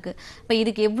டைமா இருக்கு. இப்போ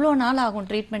இதுக்கு எவ்வளவு நாள் ஆகும்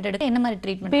ட்ரீட்மெண்ட் எடுக்க? என்ன மாதிரி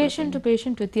ட்ரீட்மெண்ட்? Patient to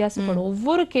patient வித்தியாசப்படும்.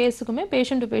 ஒவ்வொரு கேஸுக்குமே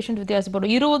பேஷண்ட் டு பேஷண்ட்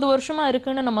வித்தியாசப்படும். 20 வருஷமா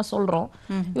இருக்குன்னு நம்ம சொல்றோம்,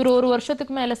 இவர் 1 வருஷத்துக்கு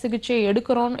மேல சிகிச்சை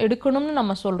எடுக்கணும்னு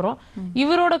நம்ம சொல்றோம்.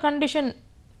 இவரோட கண்டிஷன்,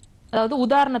 அதாவது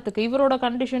உதாரணத்துக்கு இவரோட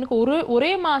கண்டிஷனுக்கு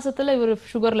ஒரே மாசத்துல இவர்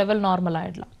சுகர் லெவல் நார்மல்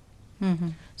ஆயிடலாம்.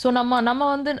 சோ நம்ம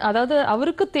வந்து அதாவது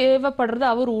அவருக்கு தேவைப்படுறது,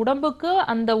 அவர் உடம்புக்கு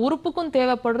அந்த உறுப்புக்கும்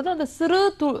தேவைப்படுறது அந்த சிறு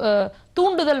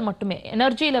தூண்டுதல் மட்டுமே,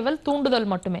 எனர்ஜி லெவல்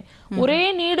தூண்டுதல் மட்டுமே. ஒரே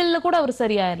நீடல்ல கூட அவர்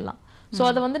சரியாயிடலாம். சோ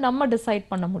அதை வந்து நம்ம டிசைட்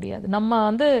பண்ண முடியாது. நம்ம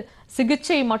வந்து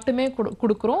சிகிச்சை மட்டுமே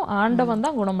கொடுக்கிறோம், ஆண்டவன்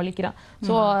தான் குணமளிக்கிறான்.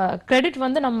 சோ கிரெடிட்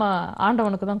வந்து நம்ம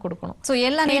ஆண்டவனுக்கு தான் கொடுக்கணும். சோ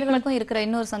எல்லா நேயர்களுக்கும் இருக்கிற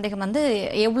இன்னொரு சந்தேகம் வந்து,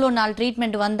 எவ்வளவு நாள்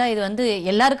ட்ரீட்மெண்ட் வந்தா இது வந்து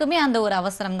எல்லாருக்குமே அந்த ஒரு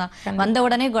அவசரம் தான், வந்த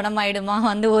உடனே குணமாயிடுமா,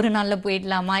 வந்து ஒரு நாள்ல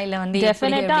போயிடலாமா, இல்ல வந்து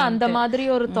டெஃபினட்டா அந்த மாதிரி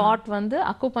ஒரு தாட் வந்து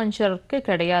அக்குபஞ்சருக்கு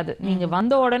கிடையாது. நீங்க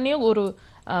வந்த உடனே ஒரு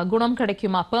குணம்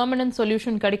கிடைக்குமா, பெர்மனன்ட்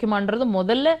சொல்யூஷன் கிடைக்குமான்றது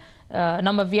முதல்ல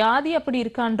நம்ம வியாதி அப்படி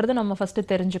இருக்கான்றது நம்ம ஃபர்ஸ்ட்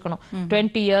தெரிஞ்சுக்கணும்.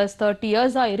 20 இயர்ஸ் 30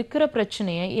 இயர்ஸா இருக்கிற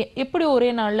பிரச்சனையை எப்படி ஒரே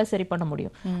நாள்ல சரி பண்ண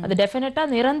முடியும்? அது டெஃபினட்டா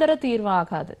நிரந்தர தீர்வு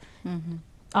ஆகாது.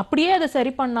 அப்படியே அதை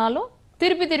சரி பண்ணாலும்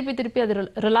திருப்பி அது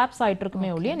ரிலாப்ஸ் ஆயிட்டு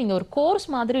இருக்குமே ஒழிய, நீங்க ஒரு கோர்ஸ்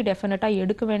மாதிரி டெஃபினட்டா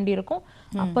எடுக்க வேண்டி இருக்கும்.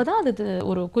 அப்பதான் அது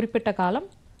ஒரு குறிப்பிட்ட காலம்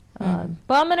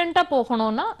பெர்மனண்டா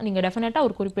போகணும்னா நீங்க டெஃபினட்டா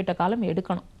ஒரு குறிப்பிட்ட காலம்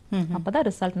எடுக்கணும். அப்பதான்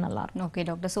ரிசல்ட் நல்லா இருக்கும். Okay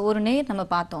doctor. ஸோ ஒரு நேர் நம்ம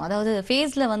பார்த்தோம், அதாவது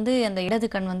ஃபேஸ்ல வந்து அந்த இடது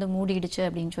கண் வந்து மூடிடுச்சு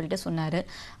அப்படின்னு சொல்லிட்டு சொன்னாரு.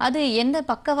 அது எந்த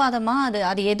பக்கவாதமா,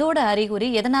 அது எதோட அறிகுறி,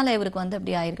 எதனால இவருக்கு வந்து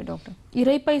அப்படி ஆயிருக்கு டாக்டர்?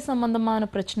 இரைப்பை சம்பந்தமான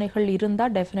பிரச்சனைகள் இருந்தா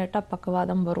டெஃபினட்டா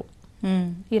பக்கவாதம் வரும்.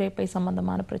 இரைப்பை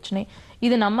சம்பந்தமான பிரச்சனை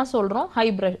இது நம்ம சொல்றோம் ஹை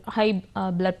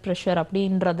பிளட் பிரஷர்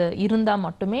அப்படின்றது இருந்தா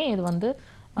மட்டுமே இது வந்து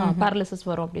பேரலிசிஸ்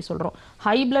வரும் அப்படி சொல்றோம்.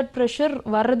 ஹை பிளட் பிரஷர்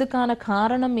வர்றதுக்கான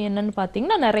காரணம் என்னன்னு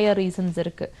பாத்தீங்கன்னா நிறைய ரீசன்ஸ்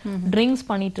இருக்கு. ட்ரிங்க்ஸ்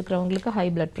பண்ணிட்டு இருக்கிறவங்களுக்கு ஹை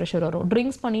பிளட் பிரஷர் வரும்.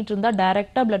 ட்ரிங்க்ஸ் பண்ணிட்டு இருந்தா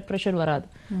டைரக்டா பிளட் பிரஷர் வராது,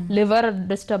 லிவர்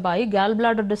டிஸ்டர்ப் ஆகி கேல்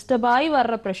பிளாடர் டிஸ்டர்ப் ஆகி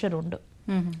வர்ற பிரஷர் உண்டு.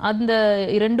 அந்த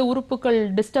 2 உறுப்புகள்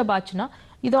டிஸ்டர்ப் ஆச்சுன்னா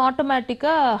இது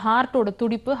ஆட்டோமேட்டிக்கா ஹார்ட்டோட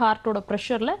துடிப்பு, ஹார்ட்டோட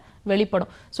பிரஷர்ல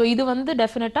வெளிப்படும். சோ இது வந்து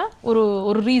டெஃபினட்டா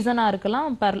ஒரு ரீசனா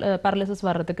இருக்கலாம் பேரலிசிஸ்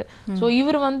வர்றதுக்கு. சோ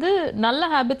இவர் வந்து நல்ல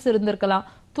ஹேபிட்ஸ் இருந்திருக்கலாம்,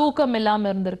 தூக்கம் இல்லாம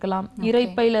இருந்திருக்கலாம்,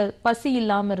 இரைப்பையில பசி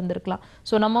இல்லாம இருந்திருக்கலாம்.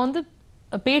 சோ நம்ம வந்து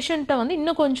பேஷண்ட்டை வந்து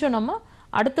இன்னும் கொஞ்சம் நம்ம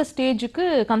அடுத்த ஸ்டேஜுக்கு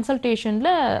கன்சல்டேஷன்ல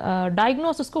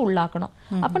டயக்னோசிஸ்க்கு உள்ளாக்கணும்.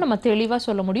 அப்ப நம்ம தெளிவா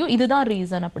சொல்ல முடியும் இதுதான்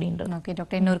ரீசன் அப்படின்றது. ஓகே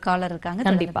டாக்டர், இன்னொரு காலர் இருக்காங்க,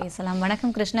 கண்டிப்பா பேசலாம்.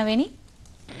 வணக்கம் கிருஷ்ணவேணி.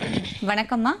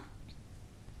 வணக்கம்மா.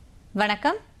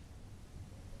 வணக்கம்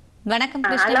வணக்கம்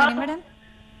கிருஷ்ணவேணி மேடம்,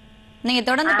 நீங்க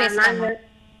தொடர்ந்து பேசலாம்.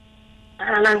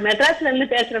 நாங்க மெட்ராஸ்ல இருந்து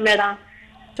பேசுறோம் மேடம்.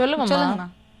 சொல்லுங்கம்மா.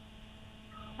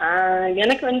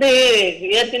 எனக்கு வந்து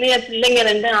ஏற்கனவே பிள்ளைங்க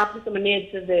 2 ஆபரேஷன் பண்ணி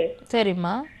வச்சது.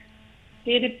 சரிம்மா.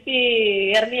 திருப்பி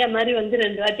இறமையா மாதிரி வந்து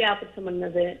 2 வாட்டி ஆபரேஷன்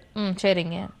பண்ணது.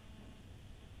 சரிங்க.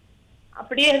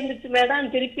 அப்படியே இருந்துச்சு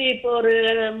மேடம். திருப்பி இப்போ ஒரு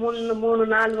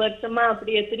 3-4 வருஷமா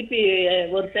அப்படியே திருப்பி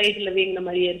ஒரு சைடுல வீங்கின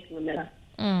மாதிரியே இருக்குங்க மேடம்.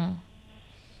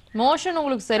 மோஷன்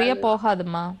உங்களுக்கு சரியா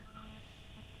போகாதுமா?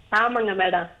 ஆமாங்க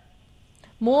மேடம்.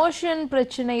 மோஷன்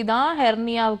பிரச்சனை தான்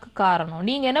ஹெர்னியாவுக்கு காரணம்.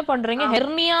 நீங்க என்ன பண்றீங்க,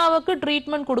 ஹெர்னியாவுக்கு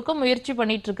ட்ரீட்மெண்ட் கொடுக்க முயற்சி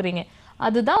பண்ணிட்டு இருக்கீங்க.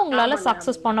 அதுதான் உங்களால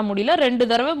சக்சஸ் பண்ண முடியல. 2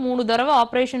 தடவை 3 தடவை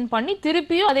ஆபரேஷன் பண்ணி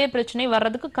திருப்பியும் அதே பிரச்சனை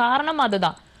வர்றதுக்கு காரணம்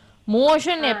அதுதான்.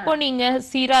 மோஷன் எப்போ நீங்க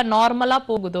சீரா நார்மலா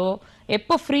போகுதோ,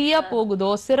 எப்போ ஃப்ரீயா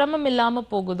போகுதோ, சிரமம் இல்லாம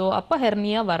போகுதோ, அப்ப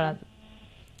ஹெர்னியா வராது.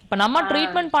 இப்ப நம்ம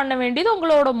ட்ரீட்மெண்ட் பண்ண வேண்டியது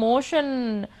உங்களோட மோஷன்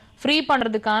ஃப்ரீ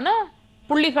பண்றதுக்கான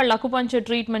புள்ளிகள். அக்குபஞ்சர்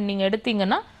ட்ரீட்மெண்ட் நீங்க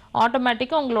எடுத்தீங்கன்னா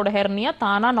ஆட்டோமேட்டிக்கா உங்களோட ஹெர்னியா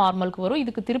தானா நார்மலுக்கு வரும்.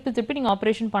 இதுக்கு திருப்பி நீங்க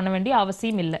ஆபரேஷன் பண்ண வேண்டிய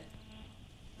அவசியம் இல்லை.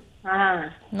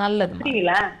 நல்லது.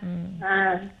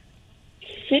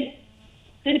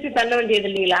 திருப்பி பண்ண வேண்டியது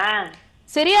இல்லீங்களா?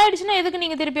 சரியாயிடுச்சுன்னா எதுக்கு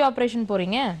நீங்க திருப்பி ஆபரேஷன்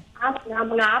போறீங்க?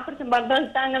 ஆபரேஷன்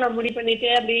பண்றதுதாங்க நான் முடிவு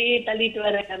பண்ணிட்டே அப்படியே தள்ளிட்டு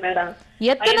வரேன் மேடம்.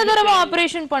 எத்தனை தடவை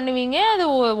ஆபரேஷன் பண்ணுவீங்க? அது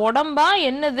உடம்பா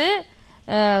என்னது?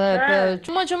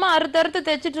 சும்மா அறுத்து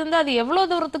தைச்சிட்டு இருந்தா அது எவ்வளவு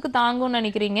தூரத்துக்கு தாங்கும்னு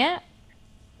நினைக்கிறீங்க?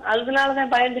 அதனாலதான்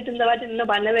பயந்துட்டு இந்த வாட்டி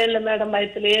இன்னும் பண்ணவே இல்லை மேடம்.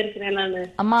 பயத்திலேயே இருக்கிறேன் நானு.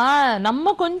 அம்மா,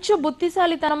 நம்ம கொஞ்சம்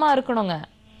புத்திசாலித்தனமா இருக்கணுங்க.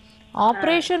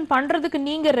 ஆபரேஷன் பண்றதுக்கு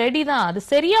நீங்க ரெடி தான், அது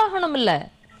சரியாகணும் இல்ல.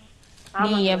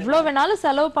 நீ எவ்வளவு வேணாலும்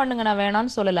செலவு பண்ணுங்க, நான்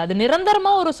வேணாம்னு சொல்லல. அது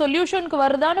நிரந்தரமா ஒரு சொல்யூஷனுக்கு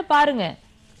வருதான்னு பாருங்க.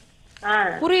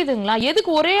 புரியுதுங்களா?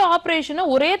 எதுக்கு ஒரே ஆபரேஷனை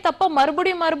ஒரே தப்பா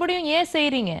மறுபடியும் மறுபடியும் ஏன்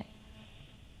செய்றீங்க?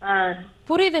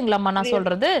 புரியுதுங்களாம்மா நான்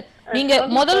சொல்றது? நீங்க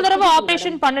முதல் தடவை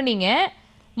ஆபரேஷன் பண்ணுனீங்க,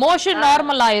 மோஷன்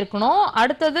நார்மல் ஆயிருக்கணும்.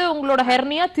 அடுத்தது உங்களோட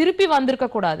ஹெர்னியா திருப்பி வந்திருக்க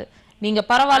கூடாது. நீங்க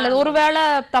பரவாயில்ல, ஒருவேளை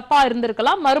தப்பா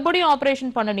இருந்திருக்கலாம், மறுபடியும்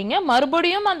ஆபரேஷன் பண்ணுனீங்க,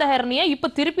 மறுபடியும் அந்த ஹெர்னியா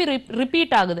இப்ப திருப்பி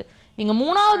ரிப்பீட் ஆகுது. நீங்க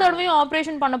 3வது தடவையும்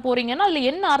ஆபரேஷன் பண்ண போறீங்கன்னா அதுல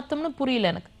என்ன அர்த்தம்னு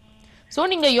புரியல எனக்கு. சோ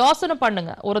நீங்க யோசனை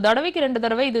பண்ணுங்க. ஒரு தடவைக்கு 2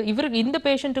 தடவை, இது இவருக்கு இந்த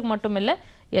பேஷண்ட்டுக்கு மட்டும் இல்ல,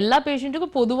 எல்லா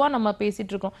பேஷண்ட்டுக்கும் பொதுவா நம்ம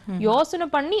பேசிட்டு இருக்கோம். யோசனை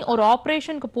பண்ணி ஒரு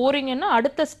ஆபரேஷனுக்கு போறீங்கன்னா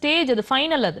அடுத்த ஸ்டேஜ் அது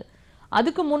ஃபைனல்.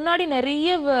 அதுக்கு முன்னாடி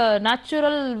நிறைய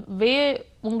நேச்சுரல் வே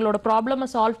உங்களோட ப்ராப்ளமை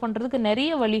சால்வ் பண்றதுக்கு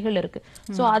நிறைய வழிகள் இருக்கு.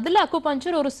 சோ அதுல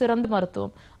அக்குபஞ்சர் ஒரு சிறந்த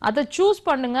மருத்துவம். அதை சூஸ்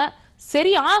பண்ணுங்க.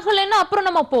 சரி ஆகலைன்னா அப்புறம்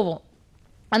நம்ம போவோம்.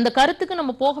 அந்த கருத்துக்கு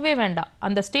நம்ம போகவே வேண்டாம்,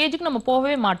 அந்த ஸ்டேஜுக்கு நம்ம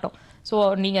போகவே மாட்டோம். சோ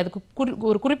நீங்க அதுக்கு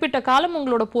ஒரு குறிப்பிட்ட காலம்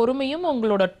உங்களோட பொறுமையும்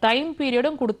உங்களோட டைம்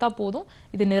பீரியடும் கொடுத்தா போதும்.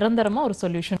 இது நிரந்தரமா ஒரு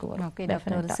சொல்யூஷனுக்கு வரும். ஓகே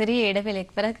டாக்டர், ஒரு சிறிய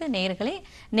இடைவேளைக்கு பிறகு நேயர்களே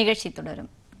நிகழ்ச்சி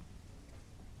தொடரும்.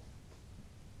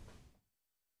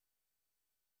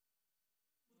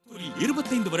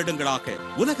 25 வருடங்களாக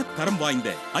உலக தரம் வாய்ந்த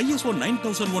ISO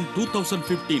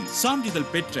 9001:2015 சான்றிதழ்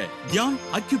பெற்ற தியான்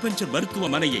அக்யூபஞ்சர்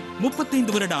மருத்துவமனையை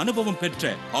 35 வருட அனுபவம்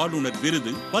பெற்ற ஆளுநர்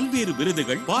விருது, பல்வேறு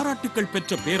விருதுகள், பாராட்டுக்கள்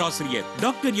பெற்ற பேராசிரியர்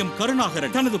டாக்டர் எம்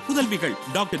கருணாகரன் தனது புதல்விகள்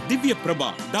டாக்டர் திவ்ய பிரபா,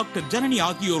 டாக்டர் ஜனனி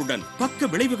ஆகியோருடன் பக்க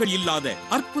விளைவுகள் இல்லாத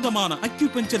அற்புதமான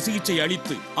அக்யூபஞ்சர் சிகிச்சை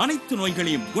அளித்து அனைத்து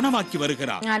நோய்களையும் குணமாக்கி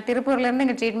வருகிறார். நான் திருப்பூர்ல இருந்து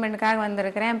இங்க ட்ரீட்மெண்ட்டுக்காக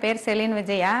வந்திருக்கிறேன். என் பேர் செலின்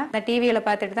விஜயா. இந்த டிவியில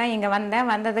பார்த்துட்டு தான் இங்க வந்தேன்.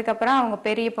 வந்ததுக்கு அப்புறம் அவங்க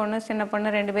பெரிய பொண்ணு சின்ன பொண்ணு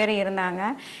 2 பேரும் இருந்தாங்க.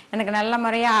 எனக்கு நல்ல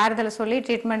முறையா ஆறுதல் சொல்லி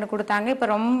ட்ரீட்மெண்ட் கொடுத்தாங்க. இப்ப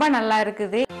ரொம்ப நல்லா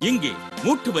இருக்குது. இங்கே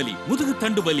மூட்டு வலி, முதுகு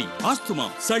தண்டு வலி, ஆஸ்துமா,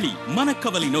 சளி,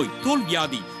 மனக்கவலை நோய், தோல்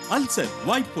வியாதி, அல்சர்,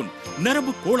 வாய்ப்புண்,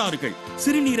 நரம்பு கோளாறுகள்,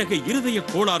 சிறுநீரக இருதய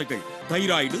கோளாறுகள்,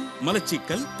 தைராய்டு,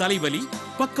 மலச்சிக்கல், தலைவலி,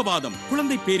 பக்கவாதம்,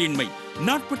 குழந்தை பேரின்மை,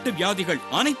 நாட்பட்ட வியாதிகள்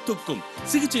அனைத்துக்கும்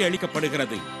சிகிச்சை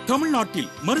அளிக்கப்படுகிறது. தமிழ்நாட்டில்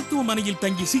மருத்துவமனையில்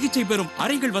தங்கி சிகிச்சை பெறும்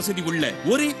அறைகள் வசதி உள்ள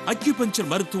ஒரே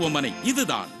அக்யூபஞ்சர் மருத்துவமனை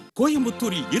இதுதான்.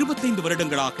 கோயம்புத்தூரில் 25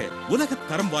 வருடங்களாக உலக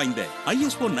தரம் வாய்ந்த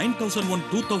ISO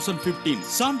 9001:2015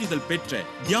 சான்றிதழ் பெற்ற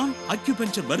தியான்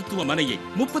அக்யூபஞ்சர் மருத்துவமனையை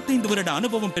 35 வருட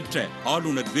அனுபவம் பெற்ற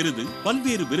ஆளுநர் விருது,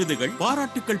 பல்வேறு விருதுகள்,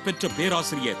 பாராட்டுக்கள் பெற்ற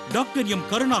பேராசிரியர் டாக்டர் எம்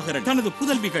கருணாகரன் தனது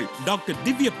புதல்விகள் டாக்டர்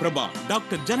திவ்ய பிரபா,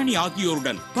 டாக்டர் ஜனனி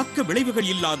ஆகியோருடன் பக்க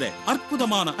விளைவுகள் இல்லாத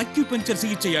அற்புதமான அக்யூபஞ்சர்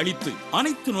சிகிச்சை அளித்து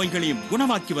அனைத்து நோய்களையும்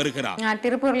குணமாக்கி வருகிறார். நான்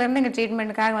திருப்பூர்ல இருந்து இங்க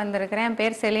ட்ரீட்மெண்ட்டுக்காக வந்திருக்கிறேன். என்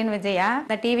பேர் செலின் விஜயா.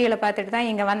 இந்த டிவியில பார்த்துட்டு தான்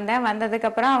இங்க வந்தேன். வந்ததுக்கு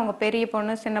அப்புறம் அவங்க பெரிய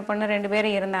பொண்ணு சின்ன பொண்ணு 2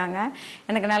 பேரும் இருந்தாங்க.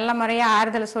 எனக்கு நல்ல முறையா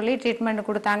ஆறுதல் சொல்லி ட்ரீட்மெண்ட்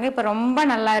கொடுத்தாங்க. இப்ப ரொம்ப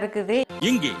நல்லா இருக்குது.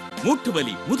 இங்கே மூட்டு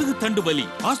வலி, முதுகு தண்டு வலி,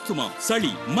 ஆஸ்துமா,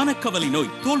 சளி, மனக்கவலை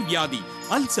நோய், தோல் வியாதி,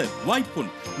 அல்சர்,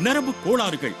 வாய்ப்புண், நரம்பு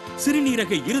கோளாறுகள்,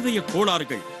 சிறுநீரக இருதய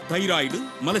கோளாறுகள், தைராய்டு,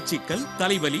 மலச்சிக்கல்,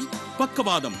 தலைவலி,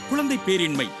 பக்கவாதம், குழந்தை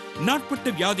பேரின்மை,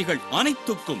 நாட்பட்ட வியாதிகள்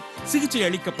அனைத்துக்கும் சிகிச்சை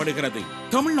அளிக்கப்படுகிறது.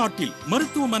 தமிழ்நாட்டில்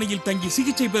மருத்துவமனையில் தங்கி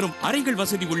சிகிச்சை பெறும் அறைகள்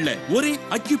வசதி உள்ள ஒரே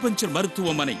அக்யூபஞ்சர்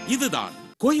மருத்துவமனை இதுதான்.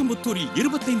 கோயம்புத்தூரில்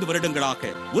 25 வருடங்களாக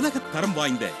உலக தரம்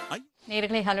வாய்ந்த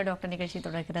நேயர்களே, ஹலோ டாக்டர் நிகழ்ச்சி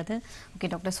தொடர்கிறது. ஓகே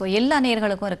டாக்டர், ஸோ எல்லா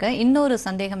நேயர்களுக்கும் இருக்க இன்னொரு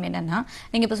சந்தேகம் என்னன்னா,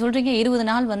 நீங்க இப்ப சொல்றீங்க 20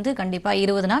 நாள் வந்து கண்டிப்பா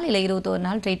 20 நாள் இல்ல 21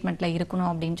 நாள் ட்ரீட்மெண்ட்ல இருக்கணும்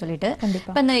அப்படின்னு சொல்லிட்டு,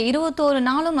 இப்ப இந்த 21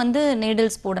 நாளும் வந்து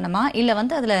நீடில்ஸ் போடணுமா, இல்ல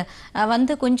வந்து அதுல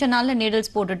வந்து கொஞ்ச நாள்ல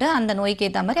நீடில்ஸ் போட்டுட்டு அந்த நோய்க்கு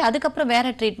ஏத்த மாதிரி அதுக்கப்புறம்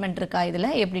வேற ட்ரீட்மெண்ட் இருக்கா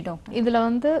இதுல, எப்படி டாக்டர்? இதுல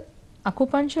வந்து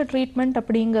அக்குபஞ்சர் ட்ரீட்மெண்ட்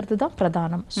அப்படிங்கிறது தான்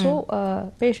பிரதானம். ஸோ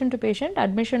பேஷண்ட் டு பேஷண்ட்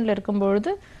அட்மிஷன்ல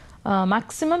இருக்கும்பொழுது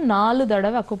மேக்ஸிமம் 4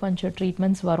 தடவை அக்குபஞ்சர்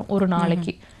ட்ரீட்மெண்ட்ஸ் வரும் ஒரு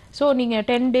நாளைக்கு. ஸோ நீங்க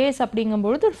 10 days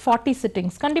அப்படிங்கும்பொழுது 40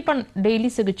 சிட்டிங்ஸ் கண்டிப்பா டெய்லி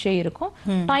சிகிச்சை இருக்கும்.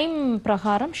 டைம்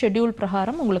பிரகாரம், ஷெட்யூல்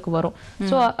பிரகாரம் உங்களுக்கு வரும்.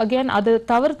 ஸோ அகேன் அதை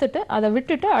தவிர்த்துட்டு அதை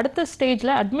விட்டுட்டு அடுத்த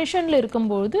ஸ்டேஜ்ல அட்மிஷன்ல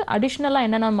இருக்கும்போது அடிஷ்னலா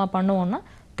என்ன நம்ம பண்ணுவோம்னா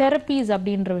தெரப்பீஸ்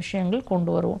அப்படின்ற விஷயங்கள்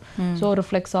கொண்டு வருவோம். So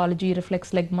reflexology,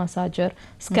 reflex leg massager,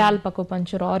 scalp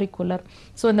acupuncture, auricular,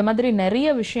 so இந்த மாதிரி நிறைய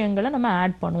விஷயங்களை நம்ம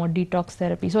ஆட் பண்ணுவோம். டீடாக்ஸ்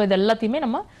தெரப்பி, ஸோ இது எல்லாத்தையுமே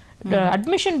நம்ம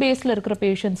அட்மிஷன் பேஸ்ல இருக்கிற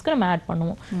பேஷண்ட்ஸ்க்கு நம்ம ஆட்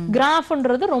பண்ணுவோம்.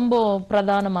 கிராஃப்ன்றது ரொம்ப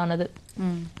பிரதானமானது,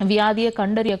 வியாதியை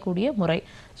கண்டறியக்கூடிய முறை.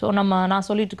 ஸோ நான்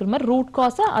சொல்லிட்டு இருக்கிற மாதிரி ரூட்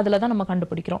காஸை அதில் தான் நம்ம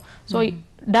கண்டுபிடிக்கிறோம். ஸோ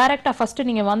டைரக்டா ஃபர்ஸ்ட்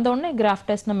நீங்க வந்தோடனே கிராஃப்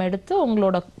டெஸ்ட் நம்ம எடுத்து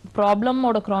உங்களோட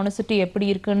ப்ராப்ளமோட க்ரானிசிட்டி எப்படி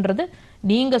இருக்குன்றது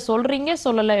நீங்க சொல்றீங்க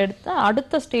சொல்லலை எடுத்து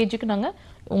அடுத்த ஸ்டேஜுக்கு நாங்க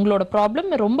உங்களோட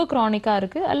ப்ராப்ளம் ரொம்ப க்ரானிக்கா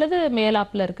இருக்கு அல்லது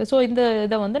மேலாப்ல இருக்கு, ஸோ இந்த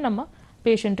இதை வந்து நம்ம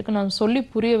பேஷண்ட்டுக்கு நம்ம சொல்லி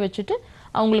புரிய வச்சுட்டு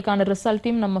அவங்களுக்கான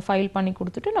ரிசல்ட்டையும் நம்ம ஃபைல் பண்ணி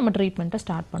கொடுத்துட்டு நம்ம ட்ரீட்மெண்ட்டை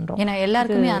ஸ்டார்ட் பண்றோம். ஏன்னா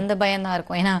எல்லாருக்குமே அந்த பயம் தான்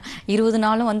இருக்கும். ஏன்னா 20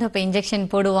 நாளும் வந்து அப்ப இன்ஜெக்ஷன்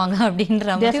போடுவாங்க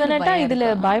அப்படின்ற டெஃபினட்டா இதுல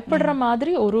பயப்படுற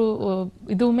மாதிரி ஒரு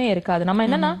இதுவுமே இருக்காது. நம்ம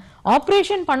என்னன்னா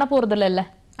ஆபரேஷன் பண்ண போறது இல்ல.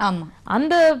 ஆமா,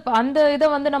 அந்த இதை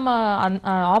வந்து நம்ம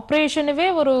ஆபரேஷனவே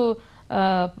ஒரு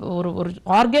ஒரு ஒரு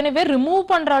ஆர்கானவே ரிமூவ்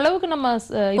பண்ற அளவுக்கு நம்ம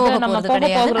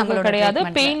போகிறது கிடையாது,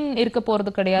 பெயின் இருக்க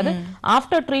போறது கிடையாது.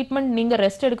 ஆஃப்டர் ட்ரீட்மெண்ட் நீங்க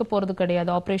ரெஸ்ட் எடுக்க போறது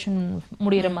கிடையாது ஆபரேஷன்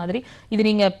முடியற மாதிரி. இது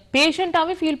நீங்க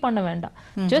பேஷண்டாவே ஃபீல் பண்ண வேண்டாம்.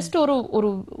 ஜஸ்ட் ஒரு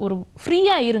ஒரு ஒரு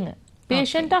ஃப்ரீயா இருங்க.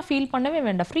 பேஷண்டா ஃபீல் பண்ணவே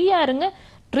வேண்டாம், ஃப்ரீயா இருங்க.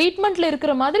 ட்ரீட்மெண்ட்ல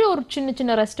இருக்கிற மாதிரி ஒரு சின்ன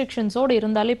சின்ன ரெஸ்ட்ரிக்ஷன்ஸோட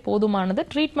இருந்தாலே போதுமானது.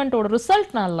 ட்ரீட்மெண்டோட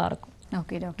ரிசல்ட் நல்லா இருக்கும்.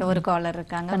 ஓகே டாக்டர், ஒரு காலர்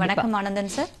இருக்காங்க. வணக்கம்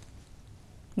ஆனந்தன் சார்.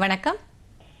 வணக்கம்.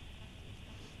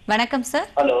 வணக்கம் சார்.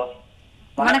 ஹலோ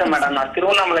வணக்கம் மேடம், நான்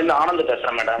திருவண்ணாமலையில ஆனந்த்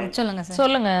பேசுறேன் மேடம். சொல்லுங்க சார்.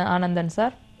 சொல்லுங்க ஆனந்தன்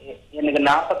சார். எனக்கு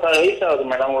 46 வயசு ஆகுது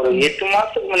மேடம். ஒரு 8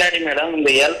 மாசத்துக்கு முன்னாடி மேடம் இந்த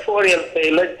L4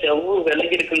 L5ல ஜவ்வு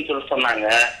விலகி இருக்குன்னு சொல்லி சொன்னாங்க.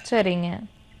 சரிங்க.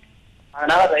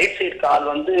 அதனால ரைட் சைடு கால்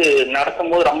வந்து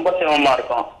நடக்கும்போது ரொம்ப சிரமமா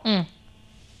இருக்கும்.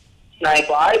 நான்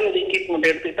இப்ப ஆயுர்வேதிக் ட்ரீட்மெண்ட்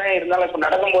எடுத்துக்கிட்டேன், இருந்தாலும் இப்ப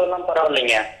நடக்கும்போதெல்லாம்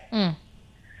பரவாயில்லைங்க.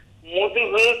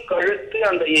 முதுகு கழுத்து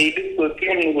அந்த இடுப்பு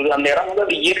கீழ் முதுகு அந்த இடம் வந்து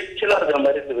அது எரிச்சலா இருக்கிற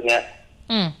மாதிரி இருக்குதுங்க.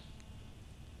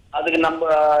 அதுக்கு நம்ம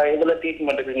இதுல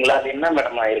ட்ரீட்மெண்ட் இருக்குங்களா? அது என்ன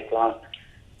மேடம் ஆயிருக்கும்?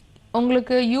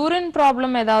 உங்களுக்கு யூரின்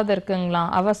ப்ராப்ளம் ஏதாவது இருக்குங்களா?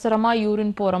 அவசரமா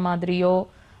யூரின் போற மாதிரியோ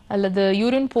அல்லது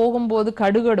யூரின் போகும்போது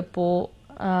கடுகடுப்போ,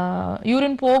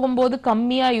 யூரின் போகும்போது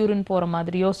கம்மியா யூரின் போற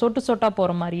மாதிரியோ, சொட்டு சொட்டா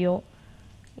போற மாதிரியோ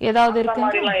ஏதாவது இருக்கு?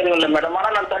 எதுவும் இல்லை மேடம். ஆனா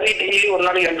நான் தண்ணி டெய்லி ஒரு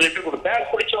நாளைக்கு 2 லிட்டர் குடிப்பேன்.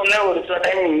 குடிச்ச உடனே ஒரு சில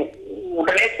டைம்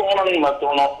உடனே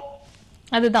தோணும்.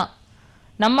 அதுதான்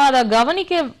நம்ம அதை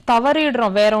கவனிக்க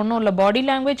தவறிடுறோம், வேற ஒன்றும் இல்லை. பாடி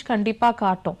லாங்குவேஜ் கண்டிப்பா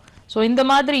காட்டும். ஸோ இந்த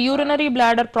மாதிரி யூரினரி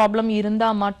பிளாடர் ப்ராப்ளம் இருந்தா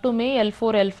மட்டுமே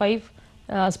L4 L5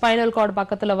 ஸ்பைனல் கார்டு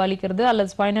பக்கத்துல வலிக்கிறது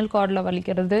அல்லது ஸ்பைனல் கார்டில்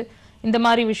வலிக்கிறது, இந்த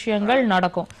மாதிரி விஷயங்கள்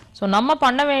நடக்கும். ஸோ நம்ம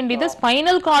பண்ண வேண்டியது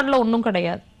ஸ்பைனல் கார்டில் ஒன்றும்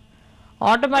கிடையாது.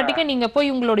 ஆட்டோமேட்டிக்கா நீங்க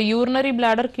போய் உங்களோட யூரினரி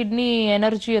பிளாடர் கிட்னி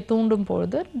எனர்ஜியை தூண்டும்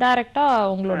பொழுது டைரக்டா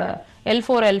உங்களோட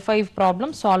L4 L5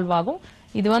 ப்ராப்ளம் சால்வ் ஆகும்.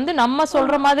 இது வந்து நம்ம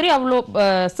சொல்ற மாதிரி அவ்வளோ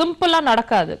சிம்பிளா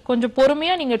நடக்காது. கொஞ்சம்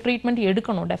பொறுமையா நீங்க ட்ரீட்மெண்ட்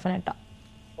எடுக்கணும் டெஃபினட்டா.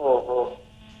 ஓஹோ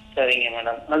சரிங்க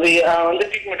மேடம். அது வந்து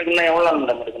ட்ரீட்மெண்ட்க்கு எவ்வளவு நாள்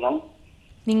மேடம் எடுக்கணும்?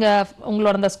 நீங்க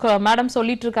உங்களோட அந்த மேடம்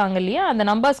சொல்லிட்டு இருக்காங்க இல்லையா, அந்த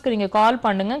நம்பர்ஸ்க்கு நீங்க கால்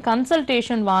பண்ணுங்க,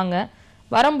 கன்சல்டேஷன் வாங்க.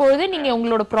 வரும்போது நீங்க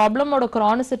உங்களோட ப்ராப்ளமோட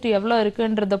கிரானிசிட்டி எவ்வளவு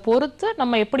இருக்குன்றத பொறுத்து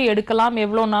நம்ம எப்படி எடுக்கலாம்,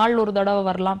 எவ்வளவு நாள் ஒரு தடவை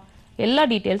வரலாம், எல்லா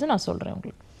டீட்டெயில்ஸும் நான் சொல்றேன்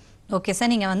உங்களுக்கு. ஓகே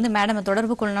சார், நீங்கள் வந்து மேடமை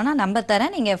தொடர்பு கொள்ளணும்னா நம்பர்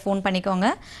தரேன், நீங்கள் ஃபோன் பண்ணிக்கோங்க.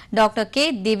 டாக்டர் கே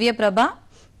திவ்ய பிரபா,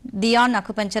 தியான்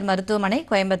அக்குபஞ்சர் மருத்துவமனை,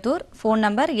 கோயம்புத்தூர். Phone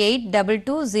number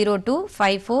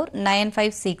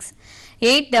 8220254956,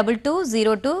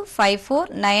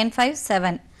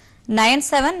 8220254957,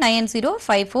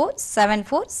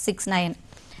 9790547469.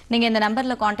 நீங்கள் இந்த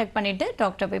நம்பரில் காண்டாக்ட் பண்ணிவிட்டு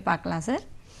டாக்டரை போய் பார்க்கலாம் சார்.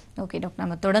 ஓகே டாக்டர்,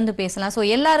 நம்ம தொடர்ந்து பேசலாம். ஸோ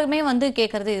எல்லாருமே வந்து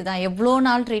கேட்குறது இதுதான், எவ்வளோ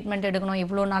நாள் ட்ரீட்மெண்ட்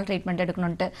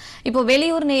எடுக்கணும்ட்டு. இப்போ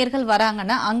வெளியூர் நேயர்கள்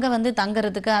வராங்கன்னா அங்கே வந்து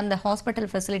தங்குறதுக்கு அந்த ஹாஸ்பிட்டல்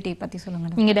ஃபெசிலிட்டி பற்றி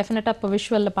சொல்லுங்கள். நீங்கள் டெஃபினட்டாக இப்போ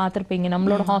விஷுவலில் பார்த்துருப்பீங்க,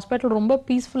 நம்மளோட ஹாஸ்பிட்டல் ரொம்ப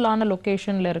பீஸ்ஃபுல்லான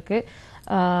லொக்கேஷனில் இருக்குது.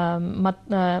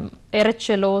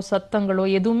 இறைச்சலோ சத்தங்களோ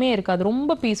எதுவுமே இருக்காது,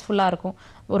 ரொம்ப பீஸ்ஃபுல்லாக இருக்கும்.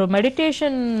 ஒரு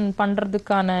மெடிடேஷன்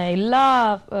பண்ணுறதுக்கான எல்லா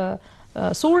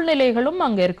சூழ்நிலைகளும்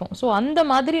அங்கே இருக்கும். ஸோ அந்த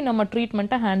மாதிரி நம்ம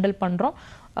ட்ரீட்மெண்ட்டை ஹேண்டில் பண்ணுறோம்.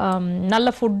 நல்ல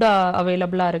ஃபுட்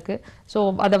அவைலபிளாக இருக்குது. ஸோ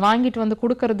அதை வாங்கிட்டு வந்து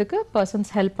கொடுக்கறதுக்கு பர்சன்ஸ்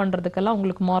ஹெல்ப் பண்ணுறதுக்கெல்லாம்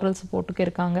உங்களுக்கு மாரல் சப்போர்ட்டுக்கு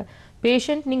இருக்காங்க.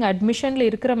 பேஷண்ட் நீங்கள் அட்மிஷனில்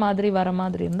இருக்கிற மாதிரி வர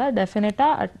மாதிரி இருந்தால்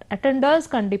டெஃபினட்டாக அட்டெண்டர்ஸ்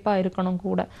கண்டிப்பாக இருக்கணும்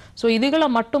கூட. ஸோ இதுகளை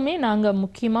மட்டுமே நாங்கள்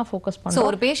முக்கியமாக ஃபோக்கஸ் பண்ணுறோம்.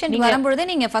 ஒரு பேஷண்ட் வரும்பொழுதே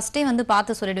நீங்கள் ஃபர்ஸ்டே வந்து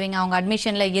பார்த்து சொல்லிடுவீங்க அவங்க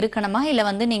அட்மிஷனில் இருக்கணுமா, இல்லை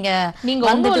வந்து நீங்கள்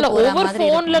ஒன்றும் இல்லை, ஒவ்வொரு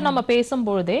ஃபோனில் நம்ம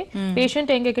பேசும்பொழுதே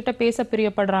பேஷண்ட் எங்ககிட்ட பேச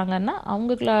பிரியப்படுறாங்கன்னா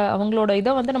அவங்களோட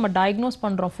இதை வந்து நம்ம டயக்னோஸ்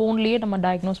பண்ணுறோம், ஃபோன்லேயே நம்ம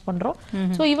டயக்னோஸ் பண்ணுறோம்.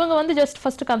 ஸோ இவங்க வந்து ஜஸ்ட்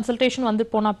ஃபர்ஸ்ட் கன்சல்டேஷன் வந்து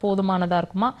போனால் போதுமானதா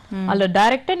இருக்குமா, அல்ல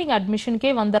டைரக்டா நீங்க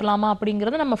அட்மிஷனுக்கே வந்துடலாமா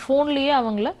அப்படிங்கறது நம்ம போன்லயே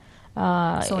அவங்கள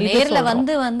நேர்ல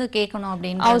வந்து கேட்கணும்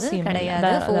அப்படின்றது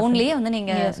கிடையாது, போன்லயே வந்து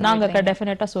நீங்க நாங்க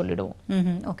டெஃபினட்டா சொல்லிடுவோம்.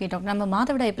 ஓகே டாக்டர், நம்ம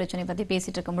மாதவிடாய் பிரச்சனை பத்தி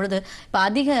பேசிட்டு இருக்கும் பொழுது இப்ப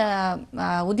அதிக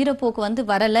உதிரப்போக்கு வந்து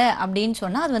வரல அப்படின்னு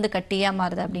சொன்னா அது வந்து கட்டியா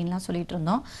மாறுது அப்படின்லாம் சொல்லிட்டு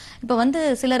இருந்தோம். இப்ப வந்து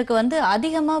சிலருக்கு வந்து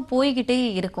அதிகமா போய்கிட்டே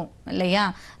இருக்கும் இல்லையா,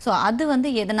 சோ அது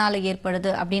வந்து எதனால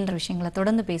ஏற்படுது அப்படின்ற விஷயங்களை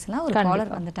தொடர்ந்து பேசலாம். ஒரு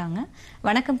காலர் வந்துட்டாங்க.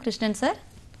 வணக்கம் கிருஷ்ணன் சார்.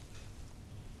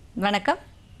 வணக்கம்.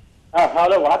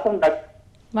 ஹலோ வணக்கம் டாக்டர்.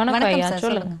 வணக்கம் ஐயா,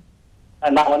 சொல்லுங்க.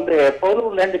 நான் வந்து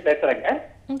போரூர்ல இருந்து பேசுறேங்க.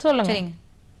 சொல்லுங்க.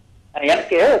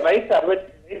 எனக்கு வயசு 65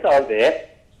 வயசு ஆகுது.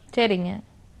 சரிங்க.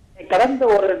 கடந்த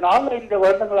ஒரு 4-5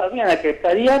 வருடங்களாக எனக்கு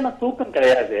சரியான தூக்கம்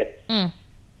கிடையாது.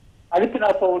 அதுக்கு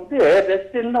நான் இப்ப வந்து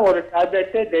ரெஸ்ட்னு ஒரு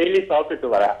டேப்லெட் டெய்லி சாப்பிட்டுட்டு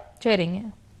வரேன். சரிங்க.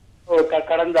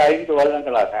 கடந்த 5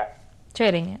 வருடங்களாக.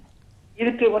 சரிங்க.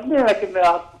 இதுக்கு வந்து எனக்கு இந்த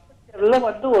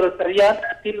வந்து ஒரு சரியான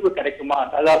தீர்வு கிடைக்குமா,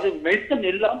 அதாவது மெடிசன்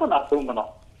இல்லாம நான்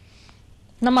தூங்கணும்.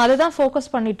 நம்ம அதுதான்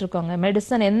ஃபோக்கஸ் பண்ணிட்டு இருக்கோங்க.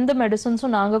 மெடிசன் எந்த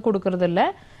மெடிசன்ஸும் நாங்க கொடுக்கறது இல்ல.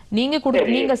 நீங்க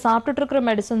சாப்பிட்டுட்டு இருக்கிற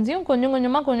மெடிசன்ஸையும் கொஞ்சம்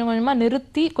கொஞ்சமா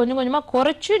நிறுத்தி கொஞ்சம் கொஞ்சமா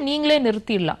குறைச்சு நீங்களே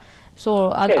நிறுத்திடலாம். ஸோ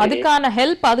அதுக்கான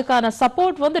ஹெல்ப், அதுக்கான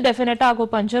சப்போர்ட் வந்து டெஃபினட்டா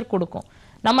அக்குபஞ்சர் கொடுக்கும்.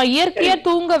 நம்ம இயற்கையா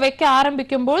தூங்க வைக்க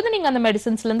ஆரம்பிக்கும் போது நீங்க அந்த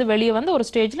மெடிசின்ஸ்ல இருந்து வெளியே வந்து ஒரு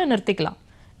ஸ்டேஜ்ல நிறுத்திக்கலாம்.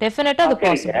 டெஃபினட்டா அது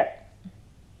பாசிபிள்.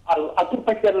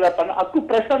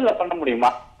 அக்குப்ரெஷர்ல பண்ண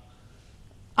முடியுமா?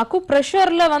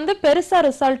 அக்குப்ரெஷர்ல வந்து பெருசா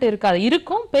ரிசல்ட் இருக்காது.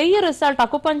 இருக்கும் பெரிய ரிசல்ட்,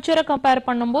 அக்குபஞ்சரை கம்பேர்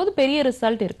பண்ணும்போது பெரிய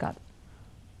ரிசல்ட் இருக்காது.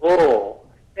 ஓ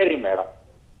சரி மேடம்.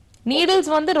 நீடில்ஸ்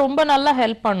வந்து ரொம்ப நல்லா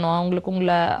ஹெல்ப் பண்ணும் அவங்களுக்கு.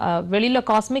 உங்களை வெளியில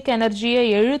காஸ்மிக் எனர்ஜியை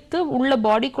இழுத்து உள்ள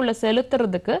பாடிக்குள்ள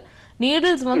செலுத்துறதுக்கு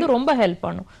நீடில்ஸ் வந்து ரொம்ப ஹெல்ப்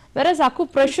பண்ணும். வெரஸ்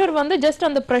அக்குப்ரெஷர் வந்து ஜஸ்ட்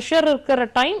அந்த ப்ரெஷர் இருக்கிற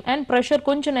டைம் அண்ட் ப்ரெஷர்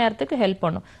கொஞ்ச நேரத்துக்கு ஹெல்ப்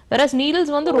பண்ணும். வெரஸ்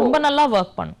நீடில்ஸ் வந்து ரொம்ப நல்லா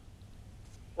ஒர்க் பண்ணும்.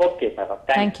 Okay madam,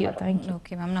 thank you thank you.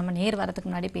 Okay ma'am, நம்ம நேர் வரதுக்கு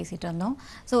முன்னாடி பேசிட்டு இருந்தோம்.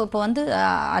 ஸோ இப்போ வந்து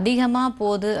அதிகமாக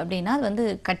போகுது அப்படின்னா அது வந்து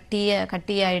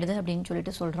கட்டியாயிடுது அப்படின்னு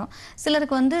சொல்லிட்டு சொல்கிறோம்.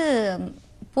 சிலருக்கு வந்து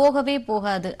போகவே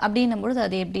போகாது அப்படின்னும் பொழுது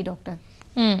அது எப்படி டாக்டர்?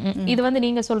 இது வந்து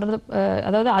நீங்க சொல்றது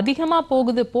அதாவது அதிகமா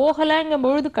போகுது, போகலங்கும்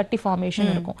பொழுது கட்டி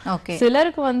ஃபார்மேஷன் இருக்கும்.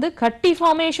 சிலருக்கு வந்து கட்டி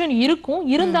ஃபார்மேஷன் இருக்கும்,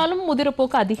 இருந்தாலும்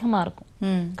முதிரப்போக்கு அதிகமா இருக்கும்.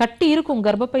 கட்டி இருக்கும்,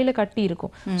 கர்ப்பப்பையில கட்டி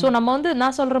இருக்கும். சோ நம்ம வந்து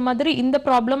நான் சொல்ற மாதிரி இந்த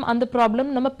ப்ராப்ளம் அந்த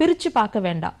ப்ராப்ளம் நம்ம பிரிச்சு பார்க்க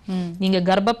வேண்டாம். நீங்க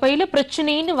கர்ப்பப்பையில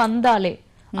பிரச்சனைன்னு வந்தாலே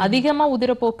அதிகமா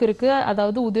உதிரப்போக்கு இருக்கு,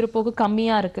 அதாவது உதிரப்போக்கு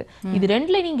கம்மியா இருக்கு, இது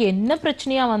ரெண்டுல நீங்க என்ன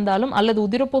பிரச்சனையா வந்தாலும், அல்லது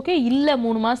உதிரப்போக்கே இல்ல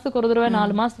 3 மாசத்துக்கு ஒரு தடவை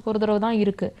 4 மாசத்துக்கு ஒரு தடவை தான்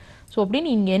இருக்கு, சோ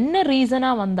அப்படின்னு நீங்க என்ன ரீசனா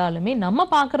வந்தாலுமே நம்ம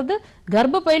பாக்குறது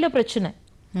கர்ப்பப்பையில பிரச்சனை,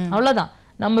 அவ்வளவுதான்.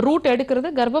 நம்ம ரூட்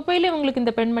எடுக்கிறது கர்ப்பப்பையில உங்களுக்கு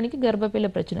இந்த பெண்மணிக்கு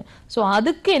கர்ப்பப்பையில பிரச்சனை. சோ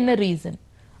அதுக்கு என்ன ரீசன்?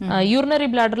 யூரினரி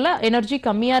பிளாடர்ல எனர்ஜி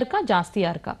கம்மியா இருக்கா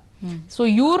ஜாஸ்தியா இருக்கா? சோ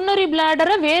யூரினரி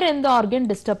பிளாடரை வேற எந்த ஆர்கன்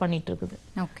டிஸ்டர்ப் பண்ணிட்டு இருக்குது?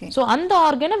 சோ அந்த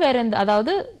ஆர்கனை வேற எந்த,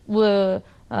 அதாவது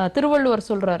திருவள்ளுவர்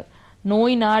சொல்றாரு,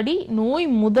 நோய் நாடி, நோய்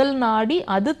முதல் நாடி,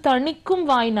 அது தணிக்கும்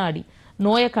வாய் நாடி.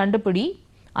 நோயை கண்டுபிடி,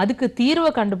 அதுக்கு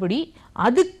தீர்வை கண்டுபிடி,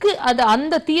 அதுக்கு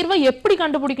அந்த தீர்வை எப்படி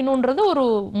கண்டுபிடிக்கணும்ன்றது ஒரு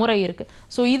முறை இருக்கு.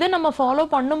 சோ இதை நம்ம ஃபாலோ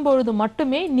பண்ணும் பொழுது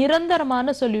மட்டுமே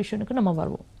நிரந்தரமான சொல்யூஷனுக்கு நம்ம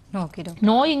வருவோம்.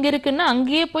 நோய் இங்க இருக்குன்னா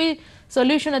அங்கேயே போய்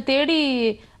சொல்யூஷனை தேடி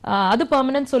அது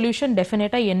பெர்மனன்ட் சொல்யூஷன்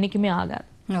டெஃபினட்டா என்னைக்குமே ஆகாது.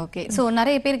 ஓகே. ஸோ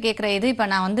நிறைய பேர் கேட்குற இது, இப்போ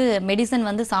நான் வந்து மெடிசன்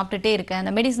வந்து சாப்பிட்டுட்டே இருக்கேன்,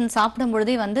 அந்த மெடிசன் சாப்பிடும்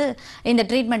பொழுதே வந்து இந்த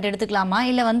ட்ரீட்மெண்ட் எடுத்துக்கலாமா,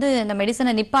 இல்லை வந்து இந்த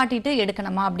மெடிசனை நிப்பாட்டிட்டு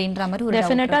எடுக்கணுமா அப்படின்ற மாதிரி ஒரு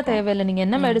டெஃபினட்டா தேவையில்லை. நீங்க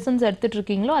என்ன மெடிசன்ஸ் எடுத்துட்டு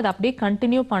இருக்கீங்களோ அதை அப்படியே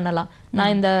கண்டினியூ பண்ணலாம்.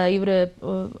 நான் இந்த இவரு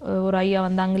ஒரு ஐயா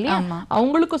வந்தாங்க இல்லையா,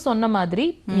 அவங்களுக்கு சொன்ன மாதிரி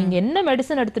நீங்க என்ன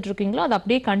மெடிசன் எடுத்துட்டு இருக்கீங்களோ அதை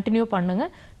அப்படியே கண்டினியூ பண்ணுங்க.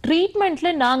 ட்ரீட்மெண்ட்ல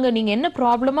நீங்க என்ன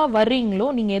ப்ராப்ளமா வர்றீங்களோ,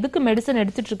 நீங்க எதுக்கு மெடிசன்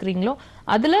எடுத்துட்டு இருக்கீங்களோ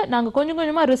அதுல நாங்க கொஞ்சம்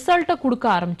கொஞ்சமா ரிசல்ட்டை கொடுக்க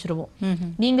ஆரம்பிச்சிருவோம்.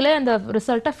 நீங்களே அந்த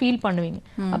ரிசல்ட்டை ஃபீல் பண்ணுவீங்க.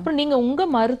 அப்புறம் நீங்க உங்க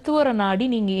மருத்துவரை நாடி,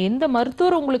 நீங்க எந்த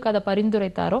மருத்துவர் உங்களுக்கு அதை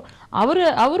பரிந்துரைத்தாரோ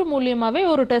அவரு மூலியமாவே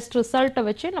ஒரு டெஸ்ட் ரிசல்ட்டை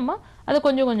வச்சு நம்ம அதை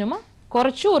கொஞ்சம் கொஞ்சமா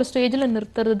குறைச்சு ஒரு ஸ்டேஜ்ல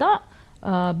நிறுத்துறது தான்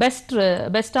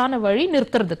பெஸ்டான வழி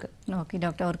நிறுத்துறதுக்கு. ஓகே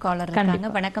டாக்டர், ஒரு காலர் இருக்காங்க.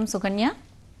 வணக்கம் சுகன்யா.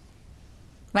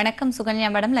 வணக்கம் சுகன்யா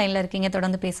மேடம், லைன்ல இருக்கீங்க,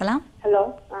 தொடர்ந்து பேசலாம். ஹலோ,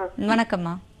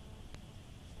 வணக்கம்மா.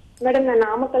 மேடம் நான்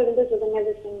நாமக்கல்ல இருந்து சுகன்யா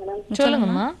பேசுறேன் மேடம்.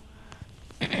 சொல்லுங்கம்மா.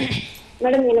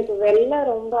 மேடம் எனக்கு வெள்ளம்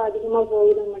ரொம்ப அதிகமா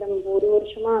போகுது மேடம், 1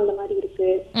 வருஷமா அந்த மாதிரி இருக்கு.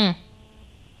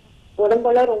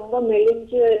 உடம்பெல்லாம் ரொம்ப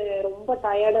மெலிஞ்சு ரொம்ப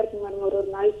டயர்டா இருக்கு மேடம். ஒரு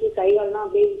நாளைக்கு கைகால்லாம்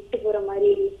அப்படியே விட்டு போற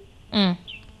மாதிரி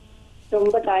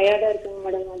ரொம்ப டயர்டா இருக்குங்க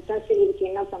மேடம். அதான் சரி இதுக்கு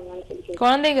என்ன பண்ணலாம்னு சொல்லி.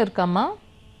 குழந்தைங்க இருக்காமா?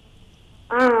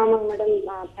 ஆமாங்க மேடம்,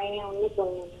 பையன் ஒண்ணு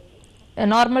பொண்ணு.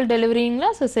 Normal டெலிவரிங்களா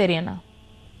சிசேரியனா?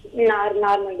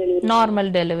 Normal delivery. Normal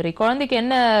delivery. குழந்தைக்கு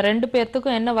என்ன, 2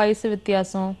 பேர்த்துக்கும் என்ன வயசு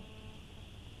வித்தியாசம்?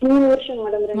 3 வருஷம்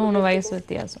மேடம். 3 வயசு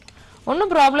வித்தியாசம்.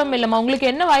 ஒன்னும் ப்ராப்ளம் இல்லம்மா.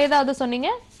 உங்களுக்கு என்ன வயதாவது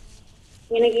சொன்னீங்க?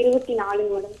 எனக்கு 24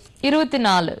 மேடம்.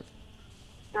 24.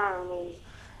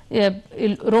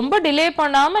 ரொம்ப டிலே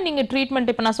பண்ணாம நீங்க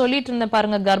ட்ரீட்மெண்ட், இப்ப நான் சொல்லிட்டு இருந்தேன்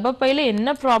பாருங்க, கர்ப்பப்பையில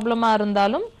என்ன ப்ராப்ளமா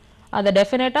இருந்தாலும் அதை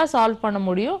டெஃபினட்டா சால்வ் பண்ண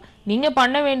முடியும். நீங்க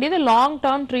பண்ண வேண்டியது long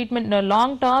term treatment.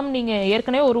 Long term நீங்க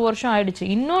ஏற்கனவே 1 வருஷம் ஆயிடுச்சு,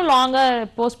 இன்னும் லாங்கா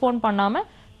போஸ்ட்போன் பண்ணாம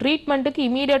ட்ரீட்மெண்ட்டுக்கு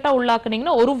இமீடியட்டா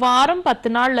உள்ளாக்குனீங்கன்னா 1 வாரம்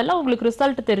 10 நாள்ல எல்லாம் உங்களுக்கு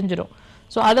ரிசல்ட் தெரிஞ்சிடும்.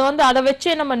 ஸோ அதை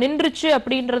வச்சே நம்ம நின்றுச்சு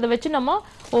அப்படின்றத வச்சு நம்ம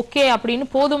ஓகே அப்படின்னு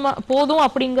போதும்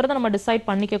அப்படிங்கறத நம்ம டிசைட்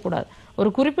பண்ணிக்க கூடாது. ஒரு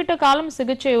குறிப்பிட்ட காலம்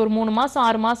சிகிச்சை, ஒரு 3 மாசம்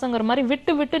 6 மாசங்கிற மாதிரி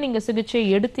விட்டு விட்டு நீங்க சிகிச்சை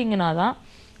எடுத்தீங்கன்னா தான்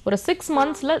ஒரு 6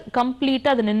 மந்த்ஸ்ல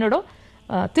கம்ப்ளீட்டா அது நின்றுடும்.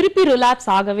 திருப்பி ரிலாக்ஸ்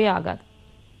ஆகவே ஆகாது.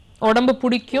 உடம்பு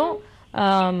பிடிக்கும்,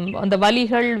 அந்த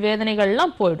வலிகள்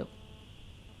வேதனைகள்லாம் போயிடும்.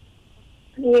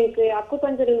 எனக்கு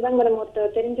அக்குபஞ்சரில் தான் மேடம்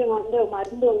ஒருத்தர் தெரிஞ்சவங்க வந்து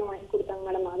மருந்து ஒண்ணு வாங்கி கொடுத்தாங்க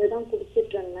மேடம், அதுதான்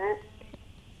குடிச்சிட்டு இருந்தேன்.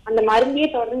 அந்த மருந்தையே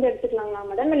தொடர்ந்து எடுத்துக்கலாங்களா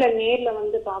மேடம், இல்ல நேர்ல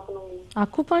வந்து பாக்கணும்?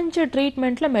 அக்குபஞ்சர்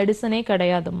ட்ரீட்மெண்ட்ல மெடிசனே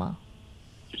கிடையாதுமா.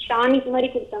 டானிக் மாதிரி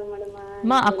கொடுத்தாங்க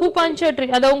மேடம்.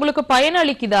 அக்குபஞ்சர் அது உங்களுக்கு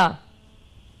பயனளிக்குதா?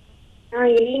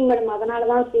 இல்லைங்க மேடம்,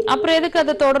 அதனாலதான். அப்புறம் எதுக்கு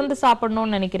அதை தொடர்ந்து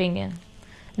சாப்பிடணும்னு நினைக்கிறீங்க?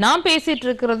 நான் பேசிட்டு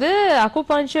இருக்கிறது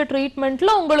அக்குபஞ்சர்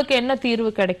ட்ரீட்மெண்ட்ல உங்களுக்கு என்ன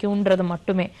தீர்வு கிடைக்கும்ன்றது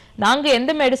மட்டுமே. நாங்க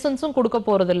எந்த மெடிசன்ஸும் கொடுக்க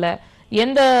போறது இல்ல.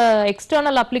 எந்த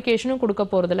எக்ஸ்டர்னல் அப்ளிகேஷனும் கொடுக்க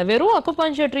போறது இல்ல. வெறும்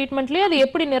அக்குபஞ்சர் ட்ரீட்மெண்ட்லயே அது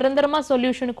எப்படி நிரந்தரமா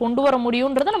சொல்யூஷனுக்கு கொண்டு வர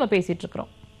முடியும்ன்றத நம்ம பேசிட்டு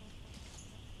இருக்கிறோம்.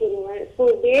 இப்போ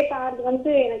டேட் ஆகுது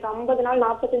வந்து எனக்கு 50 நாள்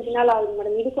 45 நாள் ஆகுது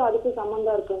மேடம். இதுக்கும் அதுக்கும்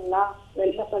சம்பந்தம் இருக்குங்களா?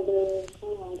 வெள்ளப்படு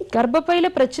கர்ப்பப்பையில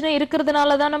பிரச்சனை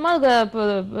இருக்கிறதுனால தானமா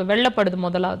வெள்ளப்படுது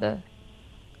முதலாவது.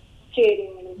 சரி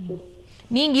மேடம்.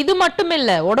 நீங்க இது மட்டும்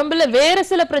இல்ல, உடம்புல வேற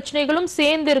சில பிரச்சனைகளும்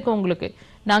சேர்ந்து இருக்கு உங்களுக்கு.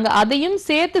 நாங்க அதையும்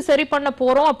சேர்த்து சரி பண்ண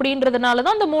போறோம்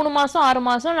அப்படின்றதுனாலதான் அந்த 3 மாசம் 6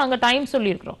 மாசம் நாங்க டைம்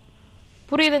சொல்லியிருக்கிறோம்.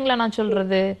 புரியுதுங்களா நான்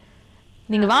சொல்றது?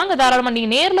 நீங்க வாங்க தாராளமா,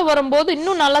 நீங்க நேர்ல வரும்போது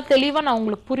இன்னும் நல்லா தெளிவா நான்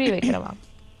உங்களுக்கு புரிய வைக்கிறேன். வாங்க.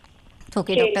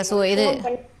 ஓகே டாக்டர், ஸோ இது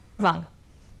வாங்க.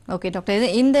 ஓகே டாக்டர், இது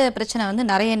இந்த பிரச்சனை வந்து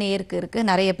நிறைய நேருக்கு இருக்கு,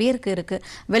 நிறைய பேருக்கு இருக்கு.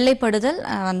 வெள்ளைப்படுதல்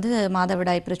வந்து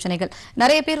மாதவிடாய் பிரச்சனைகள்.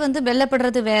 நிறைய பேர் வந்து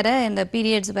வெள்ளைப்படுறது வேற, இந்த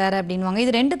பீரியட்ஸ் வேற அப்படின்வாங்க.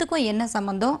 இது ரெண்டுத்துக்கும் என்ன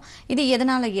சம்பந்தம்? இது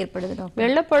எதனால ஏற்படுது டாக்டர்?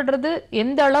 வெள்ளைப்படுறது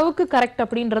எந்த அளவுக்கு கரெக்ட்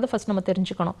அப்படின்றத ஃபர்ஸ்ட் நம்ம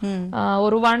தெரிஞ்சுக்கணும்.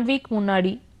 ஒரு 1 வீக்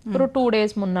முன்னாடி, ஒரு 2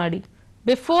 days முன்னாடி,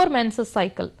 பிஃபோர் மென்சஸ்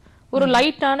சைக்கிள் ஒரு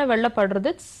லைட்டான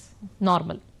வெள்ளைப்படுறது இட்ஸ்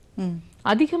நார்மல்.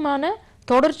 அதிகமான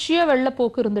தொடர்ச்சியா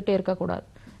வெள்ளைப்போக்கு இருந்துட்டே இருக்கக்கூடாது.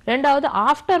 ரெண்டாவது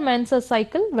ஆஃப்டர் மென்சஸ்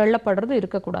சைக்கிள் வெள்ளப்படுறது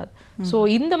இருக்கக்கூடாது. ஸோ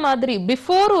இந்த மாதிரி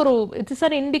பிஃபோர் ஒரு it's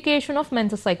an indication of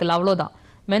menses cycle, அவ்வளோதான்.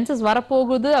 மென்சஸ்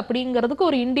வரப்போகுது அப்படிங்கிறதுக்கு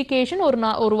ஒரு இண்டிகேஷன்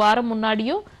ஒரு வாரம்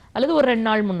முன்னாடியோ அல்லது ஒரு 2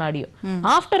 நாள் முன்னாடியோ.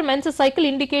 ஆஃப்டர் மென்சஸ் சைக்கிள்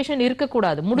இண்டிகேஷன்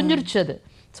இருக்கக்கூடாது, முடிஞ்சிருச்சது.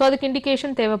 ஸோ அதுக்கு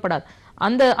இண்டிகேஷன் தேவைப்படாது.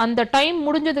 அந்த டைம்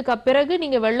முடிஞ்சதுக்கு பிறகு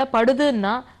நீங்க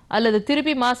வெள்ளப்படுதுன்னா அல்லது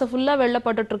திருப்பி மாசம் ஃபுல்லா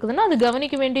வெள்ளப்பட்டு இருக்குதுன்னா அது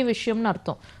கவனிக்க வேண்டிய விஷயம்னு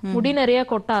அர்த்தம். முடி நிறைய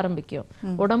கொட்ட ஆரம்பிக்கும்,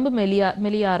 உடம்பு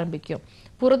மெலிய ஆரம்பிக்கும்,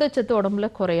 புரதச்சத்து உடம்புல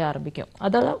குறைய ஆரம்பிக்கும்.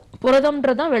 அதாவது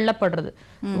புரதம்ன்றதான் வெள்ளப்படுறது.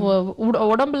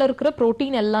 உடம்புல இருக்கிற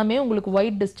புரோட்டீன் எல்லாமே உங்களுக்கு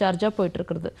ஒயிட் டிஸ்சார்ஜா போயிட்டு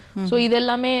இருக்கிறது. ஸோ இது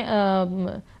எல்லாமே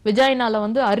விஜயனால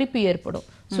வந்து அரிப்பு ஏற்படும்.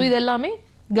 ஸோ இது எல்லாமே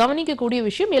கவனிக்கக்கூடிய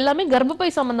விஷயம், எல்லாமே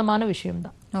கர்ப்பப்பை சம்பந்தமான விஷயம்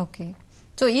தான். ஓகே,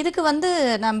 ஸோ இதுக்கு வந்து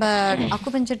நம்ம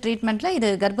அக்குபஞ்சர் ட்ரீட்மெண்ட்ல இது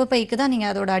கர்ப்பப்பைக்கு தான் நீங்க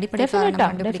அதோட அடிப்படை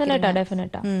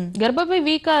டெஃபினட்டா கர்ப்பப்பை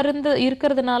வீக்கா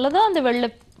இருக்கிறதுனால தான் அந்த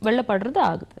வெள்ளப்படுறது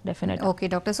ஆகுது. டெஃபினட்டா. ஓகே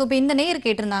டாக்டர், ஸோ இப்போ இந்த நேர்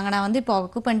கேட்டிருந்தாங்க, நான் வந்து இப்போ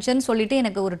அக்குபஞ்சர்னு சொல்லிட்டு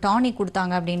எனக்கு ஒரு டானிக்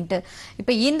கொடுத்தாங்க அப்படின்ட்டு.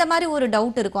 இப்போ இந்த மாதிரி ஒரு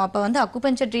டவுட் இருக்கும், அப்போ வந்து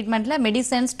அக்குபஞ்சர் ட்ரீட்மெண்ட்ல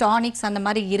மெடிசன்ஸ் டானிக்ஸ் அந்த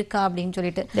மாதிரி இருக்கா அப்படின்னு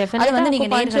சொல்லிட்டு. அது வந்து நீங்க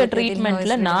அக்குபஞ்சர்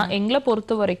ட்ரீட்மெண்ட்ல நான் எங்களை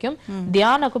பொறுத்த வரைக்கும்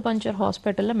தியான் அக்குபஞ்சர்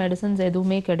ஹாஸ்பிட்டல்ல மெடிசன்ஸ்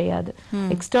எதுவுமே கிடையாது,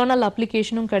 எக்ஸ்டர்னல்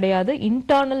அப்ளிகேஷனும் கிடையாது,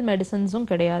 இன்டர்னல் மெடிசன்ஸும்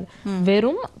கிடையாது.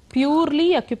 வெறும் பியூர்லி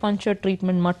அக்குபஞ்சர்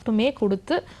ட்ரீட்மெண்ட் மட்டுமே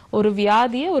கொடுத்து ஒரு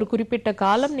வியாதியை ஒரு குறிப்பிட்ட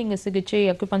காலம் நீங்க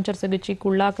அக்குபஞ்சர் சிகிச்சைக்கு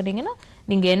உள்ளாக்குனீங்கன்னா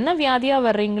நீங்க என்ன வியாதியா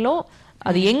வர்றீங்களோ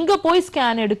அது எங்க போய்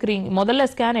ஸ்கேன் எடுக்கிறீங்க, முதல்ல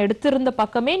ஸ்கேன் எடுத்திருந்த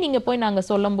பக்கமே நீங்க போய் நாங்க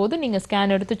சொல்லும் போது நீங்க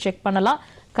ஸ்கேன் எடுத்து செக் பண்ணலாம்.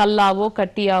 கல்லாவோ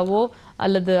கட்டியாவோ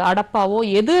அல்லது அடப்பாவோ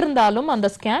எது இருந்தாலும் அந்த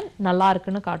ஸ்கேன் நல்லா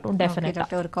இருக்குன்னு காட்டும். டெஃபினட்டா.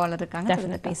 ஒரு காலர்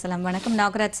இருக்காங்க, பேசலாம். வணக்கம்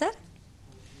நாகராஜ் சார்.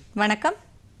 வணக்கம்.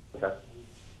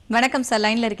 வணக்கம் சார்,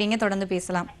 லைன்ல இருக்கீங்க, தொடர்ந்து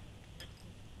பேசலாம்.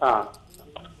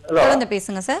 தொடர்ந்து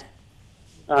பேசுங்க சார்.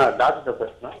 டாக்டர்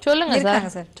பேசுறேன். சொல்லுங்க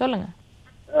சார். சொல்லுங்க.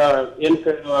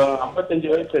 எனக்கு 55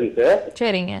 வயசு இருக்கு.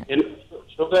 சரிங்க.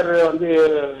 சுகர் வந்து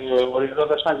ஒரு 20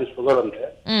 வருஷம் ஆச்சு சுகர் வந்து.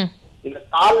 இந்த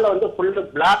கால்ல வந்து ஃபுல்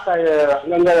பிளாக் ஆகி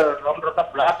அங்கங்க ரவுண்டா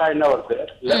பிளாக் ஆயினா வருது.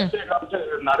 லெஃப்ட் சைடு வந்து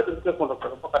நடக்கிறதுக்கு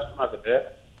கொஞ்சம் ரொம்ப கஷ்டமா இருக்குது.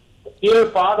 கீழே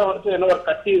பாதம் வந்து என்ன ஒரு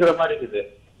கட்டிங்கிற மாதிரி இருக்குது.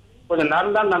 கொஞ்சம்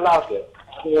நல்லா இருக்கு.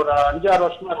 அது ஒரு 5-6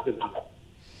 வருஷமா இருக்குது.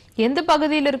 எந்த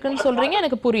பகுதியில் இருக்குன்னு சொல்றீங்க?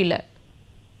 எனக்கு புரியல.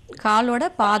 காலோட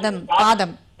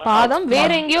பாதம் வேற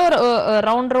எங்கேயோ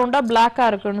ரவுண்டா பிளாக்கா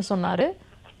இருக்குன்னு சொன்னாரு.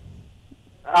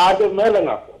 அது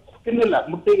மேலங்க, ஸ்கின்ல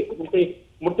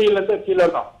முட்டியில இருந்து கீழே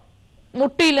தான்.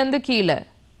 முட்டியில இருந்து கீழே.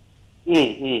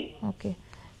 ஓகே.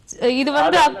 இது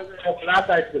வந்து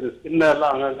பிளாக் ஆயிடுது, ஸ்கின்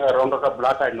எல்லாம் அங்க ரவுண்டா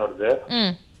பிளாக் ஆயிட்டு வருது.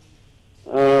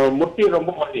 முட்டி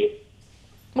ரொம்ப வலி.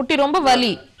 முட்டி ரொம்ப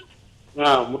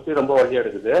வலி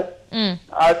எடுக்குது.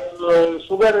 அது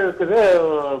சுகர் இருக்குது,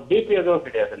 பிபி எதுவும்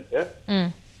கிடையாது.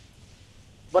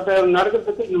 பட்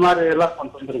நடக்கிறதுக்கு இந்த மாதிரி எல்லாம்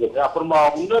வந்துருக்குது. அப்புறமா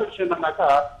இன்னொரு விஷயம் என்னன்னாக்கா,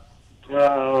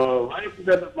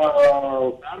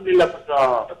 ஃபேமிலியில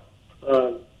கொஞ்சம்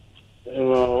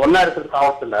ஒன்னா இருக்கிறதுக்கு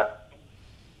ஆபத்துல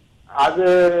அது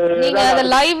நீங்க அத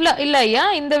லைவ்ல இல்ல ஐயா,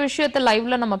 இந்த விஷயத்த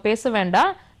லைவ்ல நம்ம பேச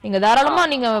வேண்டாம். நீங்க தாராளமா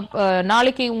நீங்க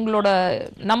நாளைக்கு உங்களோட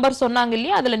நம்பர் சொன்னாங்க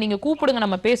இல்லையா, அதுல நீங்க கூப்பிடுங்க,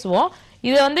 நம்ம பேசுவோம்.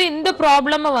 இது வந்து இந்த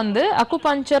ப்ராப்ளம வந்து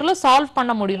அக்குபஞ்சர்ல சால்வ்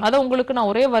பண்ண முடியும். அத உங்களுக்கு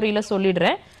நான் ஒரே வரியில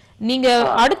சொல்லிடுறேன். நீங்க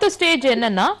அடுத்த ஸ்டேஜ்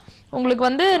என்னன்னா, உங்களுக்கு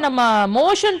வந்து நம்ம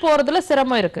மோஷன் போறதுல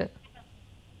சிரமம் இருக்கு.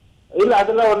 இல்ல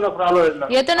அதெல்லாம் ஒண்ணும் ப்ராப்ளம் இல்ல.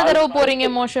 எத்தனை தடவை போறீங்க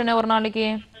மோஷன் ஒரு நாளைக்கு?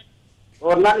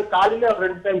 ஒரு நாளைக்கு காலையில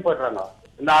 2 டைம் போடுறாங்க.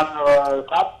 நான்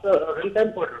சாப்பிட்டு 2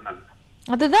 டைம் போடுறேன்.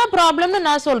 அதுதான் ப்ராப்ளம்னு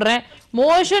நான் சொல்றேன்.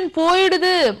 மோஷன்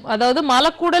போயிடுது, அதாவது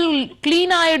மலக்குடல்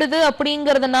கிளீன் ஆயிடுது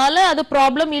அப்படிங்கறதுனால அது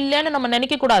ப்ராப்ளம் இல்லைன்னு நம்ம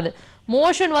நினைக்க கூடாது.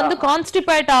 மோஷன் வந்து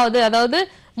கான்ஸ்டிபேட் ஆகுது, அதாவது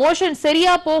மோஷன்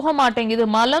சரியா போக மாட்டேங்குது,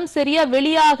 மலம் சரியா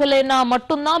வெளியாகலைன்னா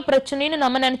மட்டும்தான் பிரச்சனைன்னு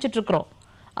நம்ம நினைச்சிட்டு இருக்கிறோம்.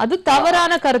 அது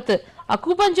தவறான கருத்து.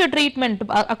 அக்குபஞ்சர் ட்ரீட்மெண்ட்,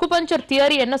 அக்குபஞ்சர்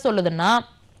தியரி என்ன சொல்லுதுன்னா,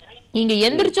 நீங்க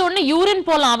எந்திரிச்ச உடனே யூரின்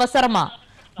போலாம் அவசரமா,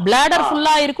 பிளாடர்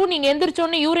ஃபுல்லா இருக்கும், நீங்க எந்திரிச்ச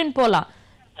உடனே யூரின் போலாம்.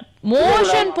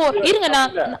 மோஷன் இருங்க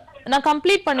நான்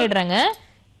கம்ப்ளீட் பண்ணிடுறேங்க.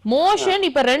 மோஷன்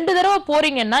இப்ப 2 தடவை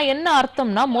போறீங்கன்னா என்ன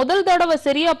அர்த்தம்னா, முதல் தடவை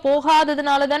சரியா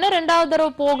போகாததுனால தானே 2வது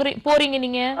தடவை போறீங்க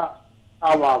நீங்க.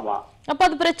 அப்ப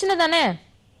அது பிரச்சனை தானே.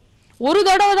 ஒரு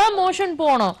தடவை தான் மோஷன்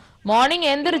போகணும். மார்னிங்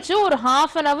எந்திரிச்சு ஒரு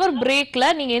 1/2 an hour பிரேக்ல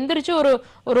நீங்க எந்திரிச்சு ஒரு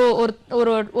ஒரு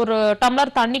ஒரு ஒரு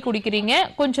டம்ளர் தண்ணி குடிக்கிறீங்க,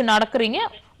 கொஞ்சம் நடக்கிறீங்க,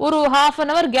 ஒரு 1/2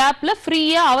 an hour கேப்ல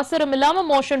ஃப்ரீயா அவசரம் இல்லாம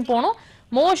மோஷன் போகணும்.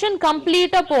 மோஷன்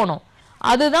கம்ப்ளீட்டா போகணும்.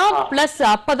 அதுதான் பிளஸ்.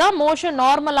 அப்பதான் மோஷன்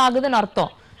நார்மல் ஆகுதுன்னு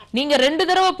அர்த்தம். நீங்க 2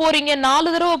 தடவை போறீங்க, 4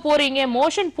 தடவை போறீங்க,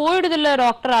 மோஷன் போயிடுது இல்ல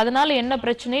டாக்டர், அதனால என்ன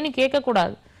பிரச்சனைன்னு கேட்க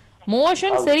கூடாது.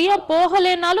 மோஷன் சரியா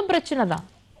போகலைன்னாலும் பிரச்சனை தான்.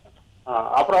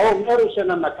 அப்புறம் இன்னொரு விஷயம்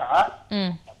என்னன்னாக்கா,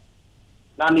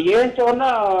 நான் ஏஞ்சோன்னா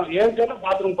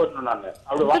பாத்ரூம் போயிட்டேன். நான்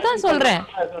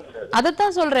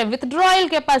அதத்தான் சொல்றேன் withdrawal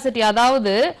capacity,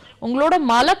 அதாவது உங்களோட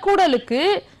மலக்குடலுக்கு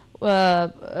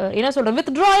என்ன சொல்றேன்,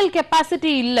 withdrawal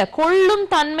capacity இல்ல, கொள்ளும்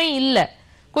தன்மை இல்ல.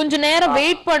 கொஞ்ச நேரம்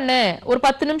வெயிட் பண்ணு, ஒரு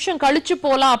 10 நிமிஷம் கழிச்சு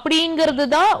போலாம் அப்படிங்கிறது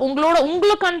தான் உங்களோட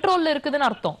கண்ட்ரோல்ல இருக்குதுன்னு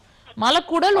அர்த்தம்.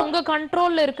 மலக்குடல் உங்க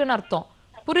கண்ட்ரோல்ல இருக்குன்னு அர்த்தம்.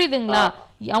 புரியுதுங்களா?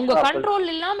 அவங்க கண்ட்ரோல்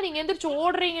இல்லாம நீங்க எந்திரிச்சு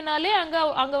ஓடுறீங்கனாலே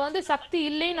அங்க வந்து சக்தி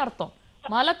இல்லைன்னு அர்த்தம்.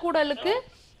 மலக்குடலுக்கு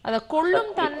அத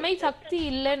கொள்ளும் தன்மை சக்தி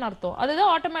இல்லைன்னு அர்த்தம்.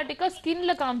 அதுதான் ஆட்டோமேட்டிக்கா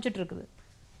ஸ்கின்ல காமிச்சிட்டு இருக்குது.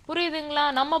 புரியுதுங்களா?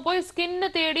 நம்ம போய் ஸ்கின்ன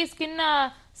தேடி ஸ்கின்ன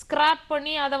ஸ்கிராப்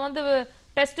பண்ணி அதை வந்து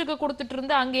டெஸ்ட்டுக்கு கொடுத்துட்டு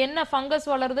இருந்து அங்க என்ன ஃபங்கஸ்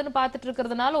வளருதுன்னு பார்த்துட்டு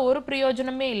இருக்கிறதுனால ஒரு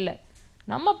பிரயோஜனமே இல்லை.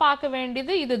 நம்ம பார்க்க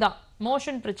வேண்டியது இதுதான்,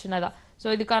 மோஷன் பிரச்சனை தான். ஸோ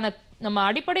இதுக்கான நம்ம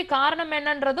அடிப்படை காரணம்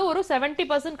என்னன்றது ஒரு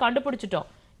 70% கண்டுபிடிச்சிட்டோம்.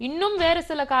 இன்னும் வேறு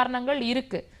சில காரணங்கள்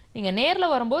இருக்கு. நீங்க நேர்ல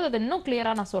வரும்போது அது இன்னும்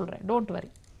கிளியரா நான் சொல்றேன். Don't worry.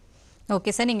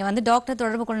 ஓகே சார், நீங்கள் வந்து டாக்டர்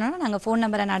தொடர்பு கொள்ளணும்னா நாங்கள் ஃபோன்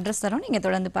நம்பர் அண்ட் அட்ரஸ் தரோம், நீங்கள்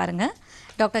தொடர்ந்து பாருங்கள்.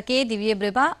 டாக்டர் கே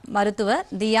திவ்யபிரபா மருத்துவர்,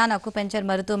 தியான் அக்குபஞ்சர்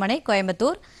மருத்துவமனை,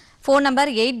 கோயம்புத்தூர். Phone number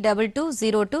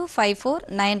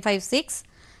 8220254956,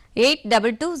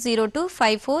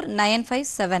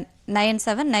 8220254957,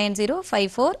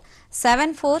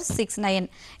 9790547469.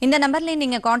 இந்த நம்பர்ல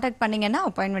நீங்க காண்டாக்ட் பண்ணீங்கன்னா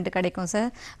அப்பாயின்மெண்ட் கிடைக்கும் சார்.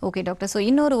 ஓகே டாக்டர், ஸோ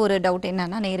இன்னொரு டவுட்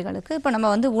என்னன்னா நேயர்களுக்கு, இப்போ நம்ம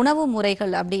வந்து உணவு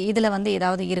முறைகள் அப்படி இதுல வந்து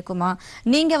ஏதாவது இருக்குமா?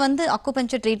 நீங்க வந்து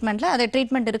அக்குபஞ்சர் ட்ரீட்மெண்ட்ல அதை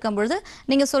ட்ரீட்மெண்ட் இருக்கும்பொழுது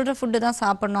நீங்க சொல்ற ஃபுட்டு தான்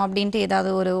சாப்பிடணும் அப்படின்ட்டு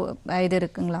ஏதாவது ஒரு இது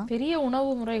இருக்குங்களா? பெரிய உணவு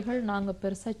முறைகள் நாங்க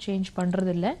பெருசா சேஞ்ச்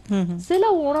பண்றது இல்ல. சில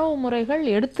உணவு முறைகள்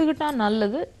எடுத்துக்கிட்டா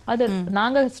நல்லது. அது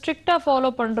நாங்க ஸ்ட்ரிக்டா ஃபாலோ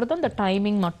பண்றது அந்த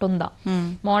டைமிங் மட்டும்தான்.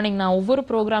 மார்னிங் நான் ஒவ்வொரு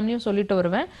ப்ரோக்ராம்லயும் சொல்லிட்டு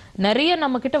வருவேன். நிறைய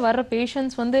நம்ம கிட்ட வர்ற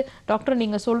பேஷண்ட்ஸ் வந்து, டாக்டர்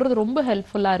நீங்க சொல்றது ரொம்ப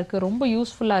ஹெல்ப்ஃபுல்லா இருக்கு, ரொம்ப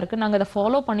யூஸ்ஃபுல்லா இருக்கு, நாங்க அதை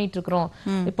ஃபாலோ பண்ணிட்டு இருக்கிறோம்.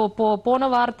 இப்போ போன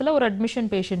வாரத்துல ஒரு அட்மிஷன்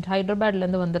பேஷண்ட் ஹைதராபாத்ல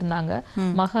இருந்து வந்திருந்தாங்க.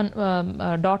 மகன்,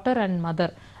 டாட்டர் அண்ட்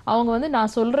மதர். அவங்க வந்து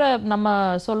நம்ம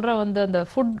சொல்ற வந்து அந்த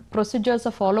ஃபுட்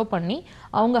ப்ரொசீஜர்ஸை ஃபாலோ பண்ணி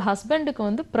அவங்க ஹஸ்பண்டுக்கு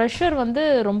வந்து ப்ரெஷர் வந்து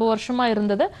ரொம்ப வருஷமா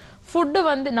இருந்தது, ஃபுட்டு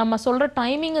வந்து நம்ம சொல்ற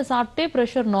டைமிங்கை சாப்பிட்டே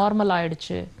ப்ரெஷர் நார்மல்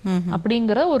ஆயிடுச்சு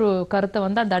அப்படிங்கிற ஒரு கருத்தை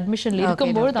வந்து அந்த அட்மிஷன்ல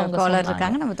இருக்கும்போது அவங்க காலர்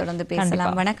இருக்காங்க, நம்ம தொடர்ந்து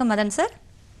பேசலாம். வணக்கம் மதன் சார்.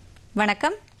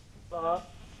 வணக்கம்.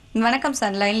 வணக்கம்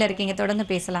சார், லைன்ல இருக்கீங்க, தொடர்ந்து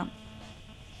பேசலாம்.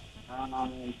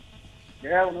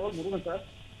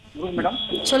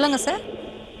 சொல்லுங்க சார்.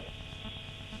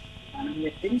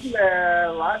 செஞ்சில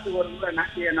வாரத்துக்கு ஒரு முறை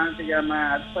ஞாயிற்றுக்கிழமை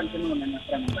அக்குபஞ்சர்னு ஒண்ணு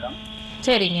நடத்துறாங்க மேடம்.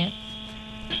 சரிங்க.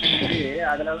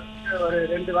 அதுல வந்து ஒரு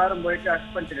 2 வாரம் போயிட்டு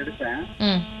அக்குபஞ்சர் எடுத்தேன்.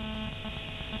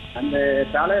 அந்த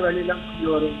தலை வலியெல்லாம்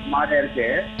கொஞ்சம் ஒரு மாதிரியா இருக்கு.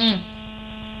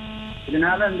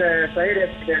 இதனால இந்த சைடு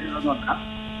எஃபெக்ட்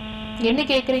என்ன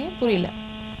கேக்குறீங்க? புரியல.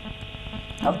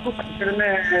 அக்குபஞ்சர்னு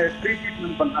ஃப்ரீ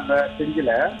ட்ரீட்மெண்ட் பண்றாங்க செஞ்சில.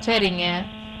 சரிங்க.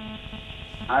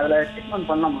 அதுல ட்ரீட்மெண்ட்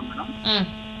பண்ணலாமா மேடம்?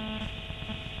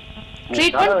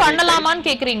 ட்ரீட்மெண்ட் பண்ணலாமான்னு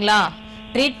கேக்குறீங்களா?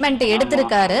 ட்ரீட்மெண்ட்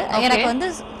எடுத்திருக்காரு. எனக்கு வந்து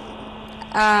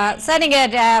சார் நீங்க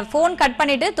ஃபோன் கட்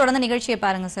பண்ணிட்டு தொடர்ந்து நிகழ்ச்சியை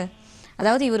பாருங்க சார்.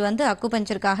 அதாவது இவர் வந்து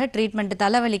அக்குபஞ்சருக்காக ட்ரீட்மெண்ட்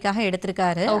தலைவலிக்காக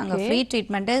எடுத்திருக்காரு. அங்க ஃப்ரீ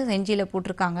ட்ரீட்மெண்ட் செஞ்சில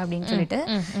போட்டிருக்காங்க அப்படின்னு சொல்லிட்டு,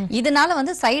 இதனால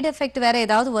வந்து சைடு எஃபெக்ட் வேற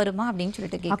ஏதாவது வருமா அப்படின்னு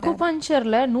சொல்லிட்டு கேக்குறாரு.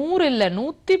 அக்குபஞ்சர்ல 100 இல்ல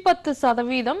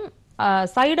 110%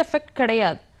 சைடு எஃபெக்ட்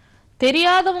கிடையாது.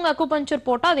 தெரியாதவங்க அக்குபஞ்சர்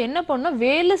போட்டா அது என்ன பண்ணும்,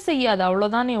 வேலை செய்யாது,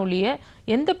 அவ்வளவுதானே ஒழிய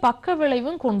எந்த பக்க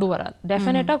விளைவும் கொண்டு வராது,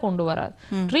 டெஃபினட்டா கொண்டு வராது.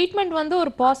 ட்ரீட்மெண்ட் வந்து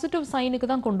ஒரு பாசிட்டிவ் சைனுக்கு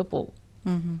தான் கொண்டு போகும்,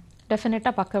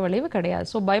 டெஃபினட்டா பக்க விளைவு கிடையாது.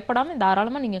 ஸோ பயப்படாம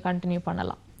தாராளமா நீங்க கண்டினியூ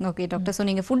பண்ணலாம். ஓகே டாக்டர், ஸோ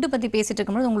நீங்க ஃபுட் பத்தி பேசிட்டு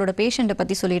இருக்கும்போது உங்களோட பேஷண்ட்டை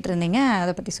பத்தி சொல்லிட்டு இருந்தீங்க,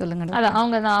 அதை பத்தி சொல்லுங்க. அதான்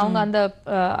அவங்க அந்த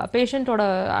பேஷண்டோட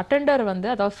அட்டெண்டர் வந்து,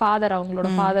 அதாவது ஃபாதர், அவங்களோட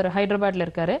ஃபாதர் ஹைதராபாத்ல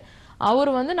இருக்காரு. அவர்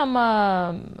வந்து நம்ம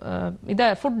இதை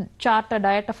ஃபுட் சார்ட்டை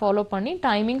டயட்டை ஃபாலோ பண்ணி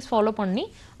டைமிங்ஸ் ஃபாலோ பண்ணி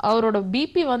அவரோட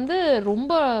பிபி வந்து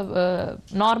ரொம்ப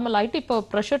நார்மல் ஆயிட்டு இப்போ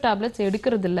ப்ரெஷர் டேப்லெட்ஸ்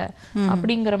எடுக்கிறது இல்ல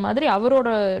அப்படிங்கிற மாதிரி அவரோட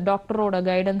டாக்டரோட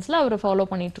கைடன்ஸ்ல அவர் ஃபாலோ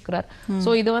பண்ணிட்டு இருக்கிறார்.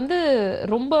 ஸோ இது வந்து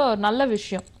ரொம்ப நல்ல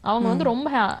விஷயம். அவங்க வந்து ரொம்ப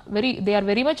they are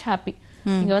very much happy.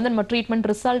 இங்க வந்து நம்ம ட்ரீட்மெண்ட்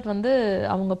ரிசல்ட் வந்து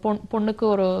அவங்க பொண்ணுக்கு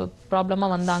ஒரு ப்ராப்ளமா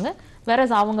வந்தாங்க, வேற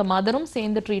அவங்க மதரும்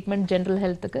சேர்ந்து ட்ரீட்மெண்ட் ஜெனரல்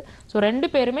ஹெல்த்துக்கு. ஸோ 2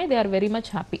 பேருமே they are very much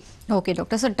happy. Okay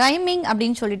doctor. So timing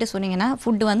அப்படின்னு சொல்லிட்டு சொன்னீங்கன்னா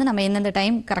ஃபுட் வந்து நம்ம எந்தெந்த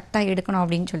டைம் கரெக்டாக எடுக்கணும்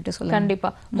அப்படின்னு சொல்லிட்டு சொல்லுங்க.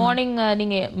 கண்டிப்பா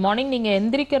மார்னிங் நீங்க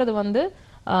எந்திரிக்கிறது வந்து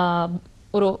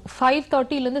ஒரு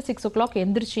 5:30 6 o'clock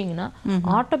எந்திரிச்சிங்கன்னா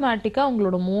ஆட்டோமேட்டிக்கா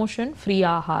உங்களோட மோஷன் ஃப்ரீ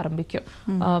ஆக ஆரம்பிக்கும்.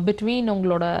 பிட்வீன்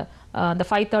உங்களோட அந்த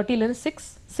 5:30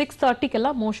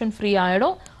 6:30 மோஷன் ஃப்ரீ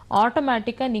ஆயிடும்.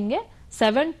 ஆட்டோமேட்டிக்கா நீங்க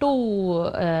 7 to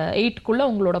 8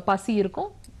 உங்களோட பசி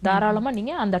இருக்கும். தாராளமா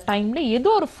நீங்க அந்த டைம்ல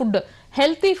ஏதோ ஒரு ஃபுட்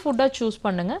ஹெல்த்தி ஃபுட்டா சூஸ்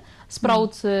பண்ணுங்க.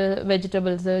 ஸ்ப்ரவுட்ஸ்,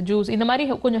 வெஜிடபிள்ஸ், ஜூஸ் இந்த மாதிரி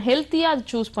கொஞ்சம் ஹெல்த்தியா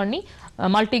சூஸ் பண்ணி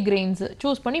மல்டி கிரெயின்ஸ்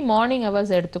சூஸ் பண்ணி மார்னிங்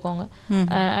ஹவர்ஸ் எடுத்துக்கோங்க.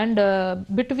 அண்ட்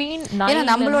பிட்வீன்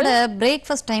நம்மளோட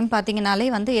பிரேக்ஃபாஸ்ட் டைம் பாத்தீங்கன்னாலே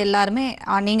வந்து எல்லாருமே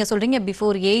நீங்க சொல்றீங்க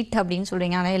பிஃபோர் 8 அப்படின்னு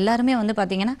சொல்றீங்க, ஆனா எல்லாருமே வந்து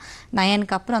பாத்தீங்கன்னா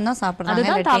 9க்கு அப்புறம் தான் சாப்பிடுறாங்க.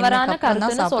 அதுதான் தவறான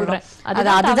கருத்துன்னு சொல்றேன்.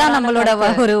 அதுதான் நம்மளோட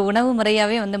ஒரு உணவு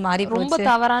முறையாவே வந்து மாறி ரொம்ப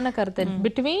தவறான கருத்து.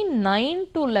 பிட்வீன் 9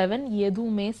 to 11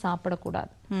 எதுவுமே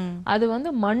சாப்பிடக்கூடாது. அது வந்து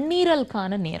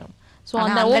மண்ணீரலுக்கான நேரம். சோ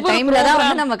அந்த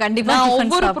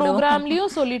ஒவ்வொரு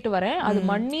ப்ரோக்ராம்லயும் சொல்லிட்டு வரேன், அது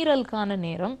மண்ணீரலுக்கான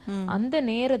நேரம். அந்த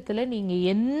நேரத்துல நீங்க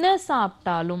என்ன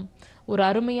சாப்பிட்டாலும், ஒரு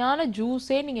அருமையான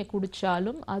ஜூஸே நீங்க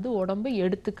குடிச்சாலும் அது உடம்பு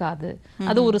எடுத்துக்காது.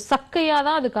 அது ஒரு சக்கையா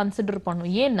தான் அது கன்சிடர்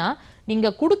பண்ணும். ஏன்னா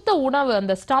நீங்க கொடுத்த உணவு,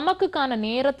 அந்த ஸ்டமக்குக்கான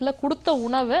நேரத்துல கொடுத்த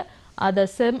உணவை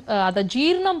அதை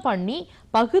ஜீரணம் பண்ணி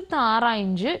பகுத்து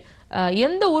ஆராய்ஞ்சு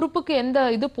எந்த உறுப்புக்கு எந்த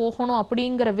இது போகணும்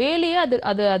அப்படிங்கிற வேலையை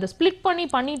அது ஸ்பிளிட்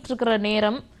பண்ணிட்டு இருக்கிற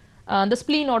நேரம் அந்த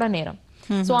ஸ்பிளீனோட நேரம்.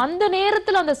 சோ அந்த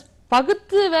நேரத்துல அந்த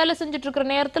பகுத்து வேலை செஞ்சுட்டு இருக்கிற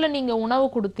நேரத்துல நீங்க உணவு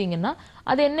கொடுத்தீங்கன்னா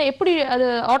அது என்ன எப்படி அது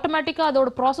ஆட்டோமேட்டிக்கா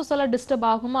அதோட ப்ராசஸ் எல்லாம் டிஸ்டர்ப்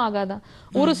ஆகுமா ஆகாதா?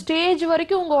 ஒரு ஸ்டேஜ்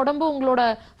வரைக்கும் உங்க உடம்பு உங்களோட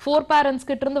 4 parents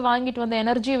கிட்ட இருந்து வாங்கிட்டு வந்த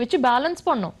எனர்ஜியை வச்சு பேலன்ஸ்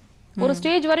பண்ணும். ஒரு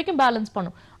ஸ்டேஜ் வரைக்கும் பேலன்ஸ்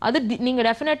பண்ணும். அது நீங்க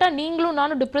டெஃபினட்டா நீங்களும்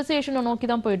நானும் டிப்ரெசியேஷனை நோக்கி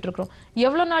தான் போயிட்டு இருக்கிறோம்.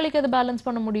 எவ்வளவு நாளைக்கு அது பேலன்ஸ்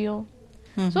பண்ண முடியும்?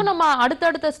 சோ நம்ம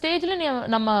அடுத்தடுத்த ஸ்டேஜ்ல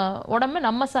நம்ம உடம்பை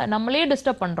நம்மளே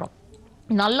டிஸ்டர்ப் பண்றோம்.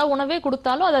 நல்ல உணவே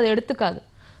கொடுத்தாலும் அதை எடுத்துக்காது.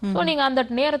 சோ நீங்க அந்த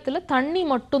நேரத்துல தண்ணி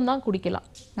மட்டும் தான் குடிக்கலாம்.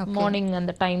 மார்னிங்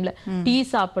அந்த டைம்ல டீ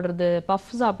சாப்பிடுறது, பஃப்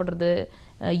சாப்பிடுறது,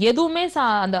 எதுவுமே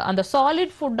அந்த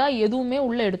சாலிட் ஃபுட்டா எதுவுமே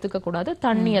உள்ள எடுத்துக்க கூடாது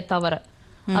தண்ணியை தவிர.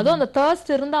 அதுவும் அந்த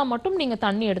தர்ஸ்ட் இருந்தா மட்டும் நீங்க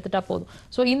தண்ணி எடுத்துட்டா போதும்.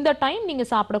 சோ இந்த டைம் நீங்க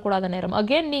சாப்பிடக்கூடாத நேரம்.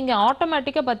 அகைன் நீங்க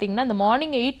ஆட்டோமேட்டிக்கா பாத்தீங்கன்னா இந்த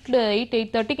மார்னிங்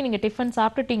 8:30 நீங்க டிஃபன்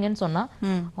சாப்பிட்டுட்டீங்கன்னு சொன்னா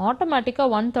ஆட்டோமேட்டிக்கா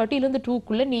 1:30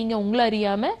 2 நீங்க உங்களை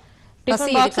அறியாம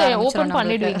டிஃபன் பாக்ஸ் ஓபன்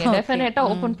பண்ணிடுவீங்க. டெஃபினட்டா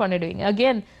ஓபன் பண்ணிடுவீங்க.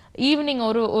 அகைன் ஈவினிங்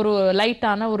ஒரு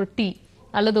லைட்டான ஒரு டீ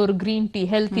அல்லது ஒரு கிரீன் டீ,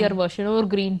 ஹெல்த்தியர் வெர்ஷன் ஒரு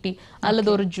கிரீன் டீ அல்லது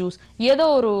ஒரு ஜூஸ் ஏதோ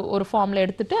ஒரு ஃபார்ம்ல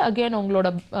எடுத்துட்டு அகைன் உங்களோட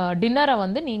டின்னரை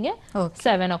வந்து நீங்க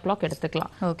 7 o'clock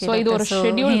எடுத்துக்கலாம். சோ இது ஒரு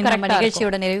ஷெட்யூல் கரெக்ட்டா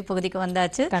நிகழ்ச்சியோட நிறைவு பகுதிக்கு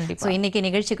வந்தாச்சு. சோ இன்னைக்கு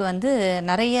நிகழ்ச்சிக்கு வந்து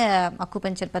நிறைய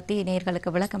அக்குபஞ்சர் பத்தி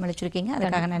நேயர்களுக்கு விளக்கம் அளிச்சிருக்கீங்க.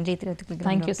 அதுக்காக நன்றி தெரிவித்துக் கொள்கிறேன்.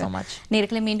 Thank you so much.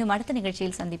 நேயர்களை மீண்டும் அடுத்த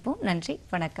நிகழ்ச்சியில் சந்திப்போம். நன்றி,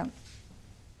 வணக்கம்.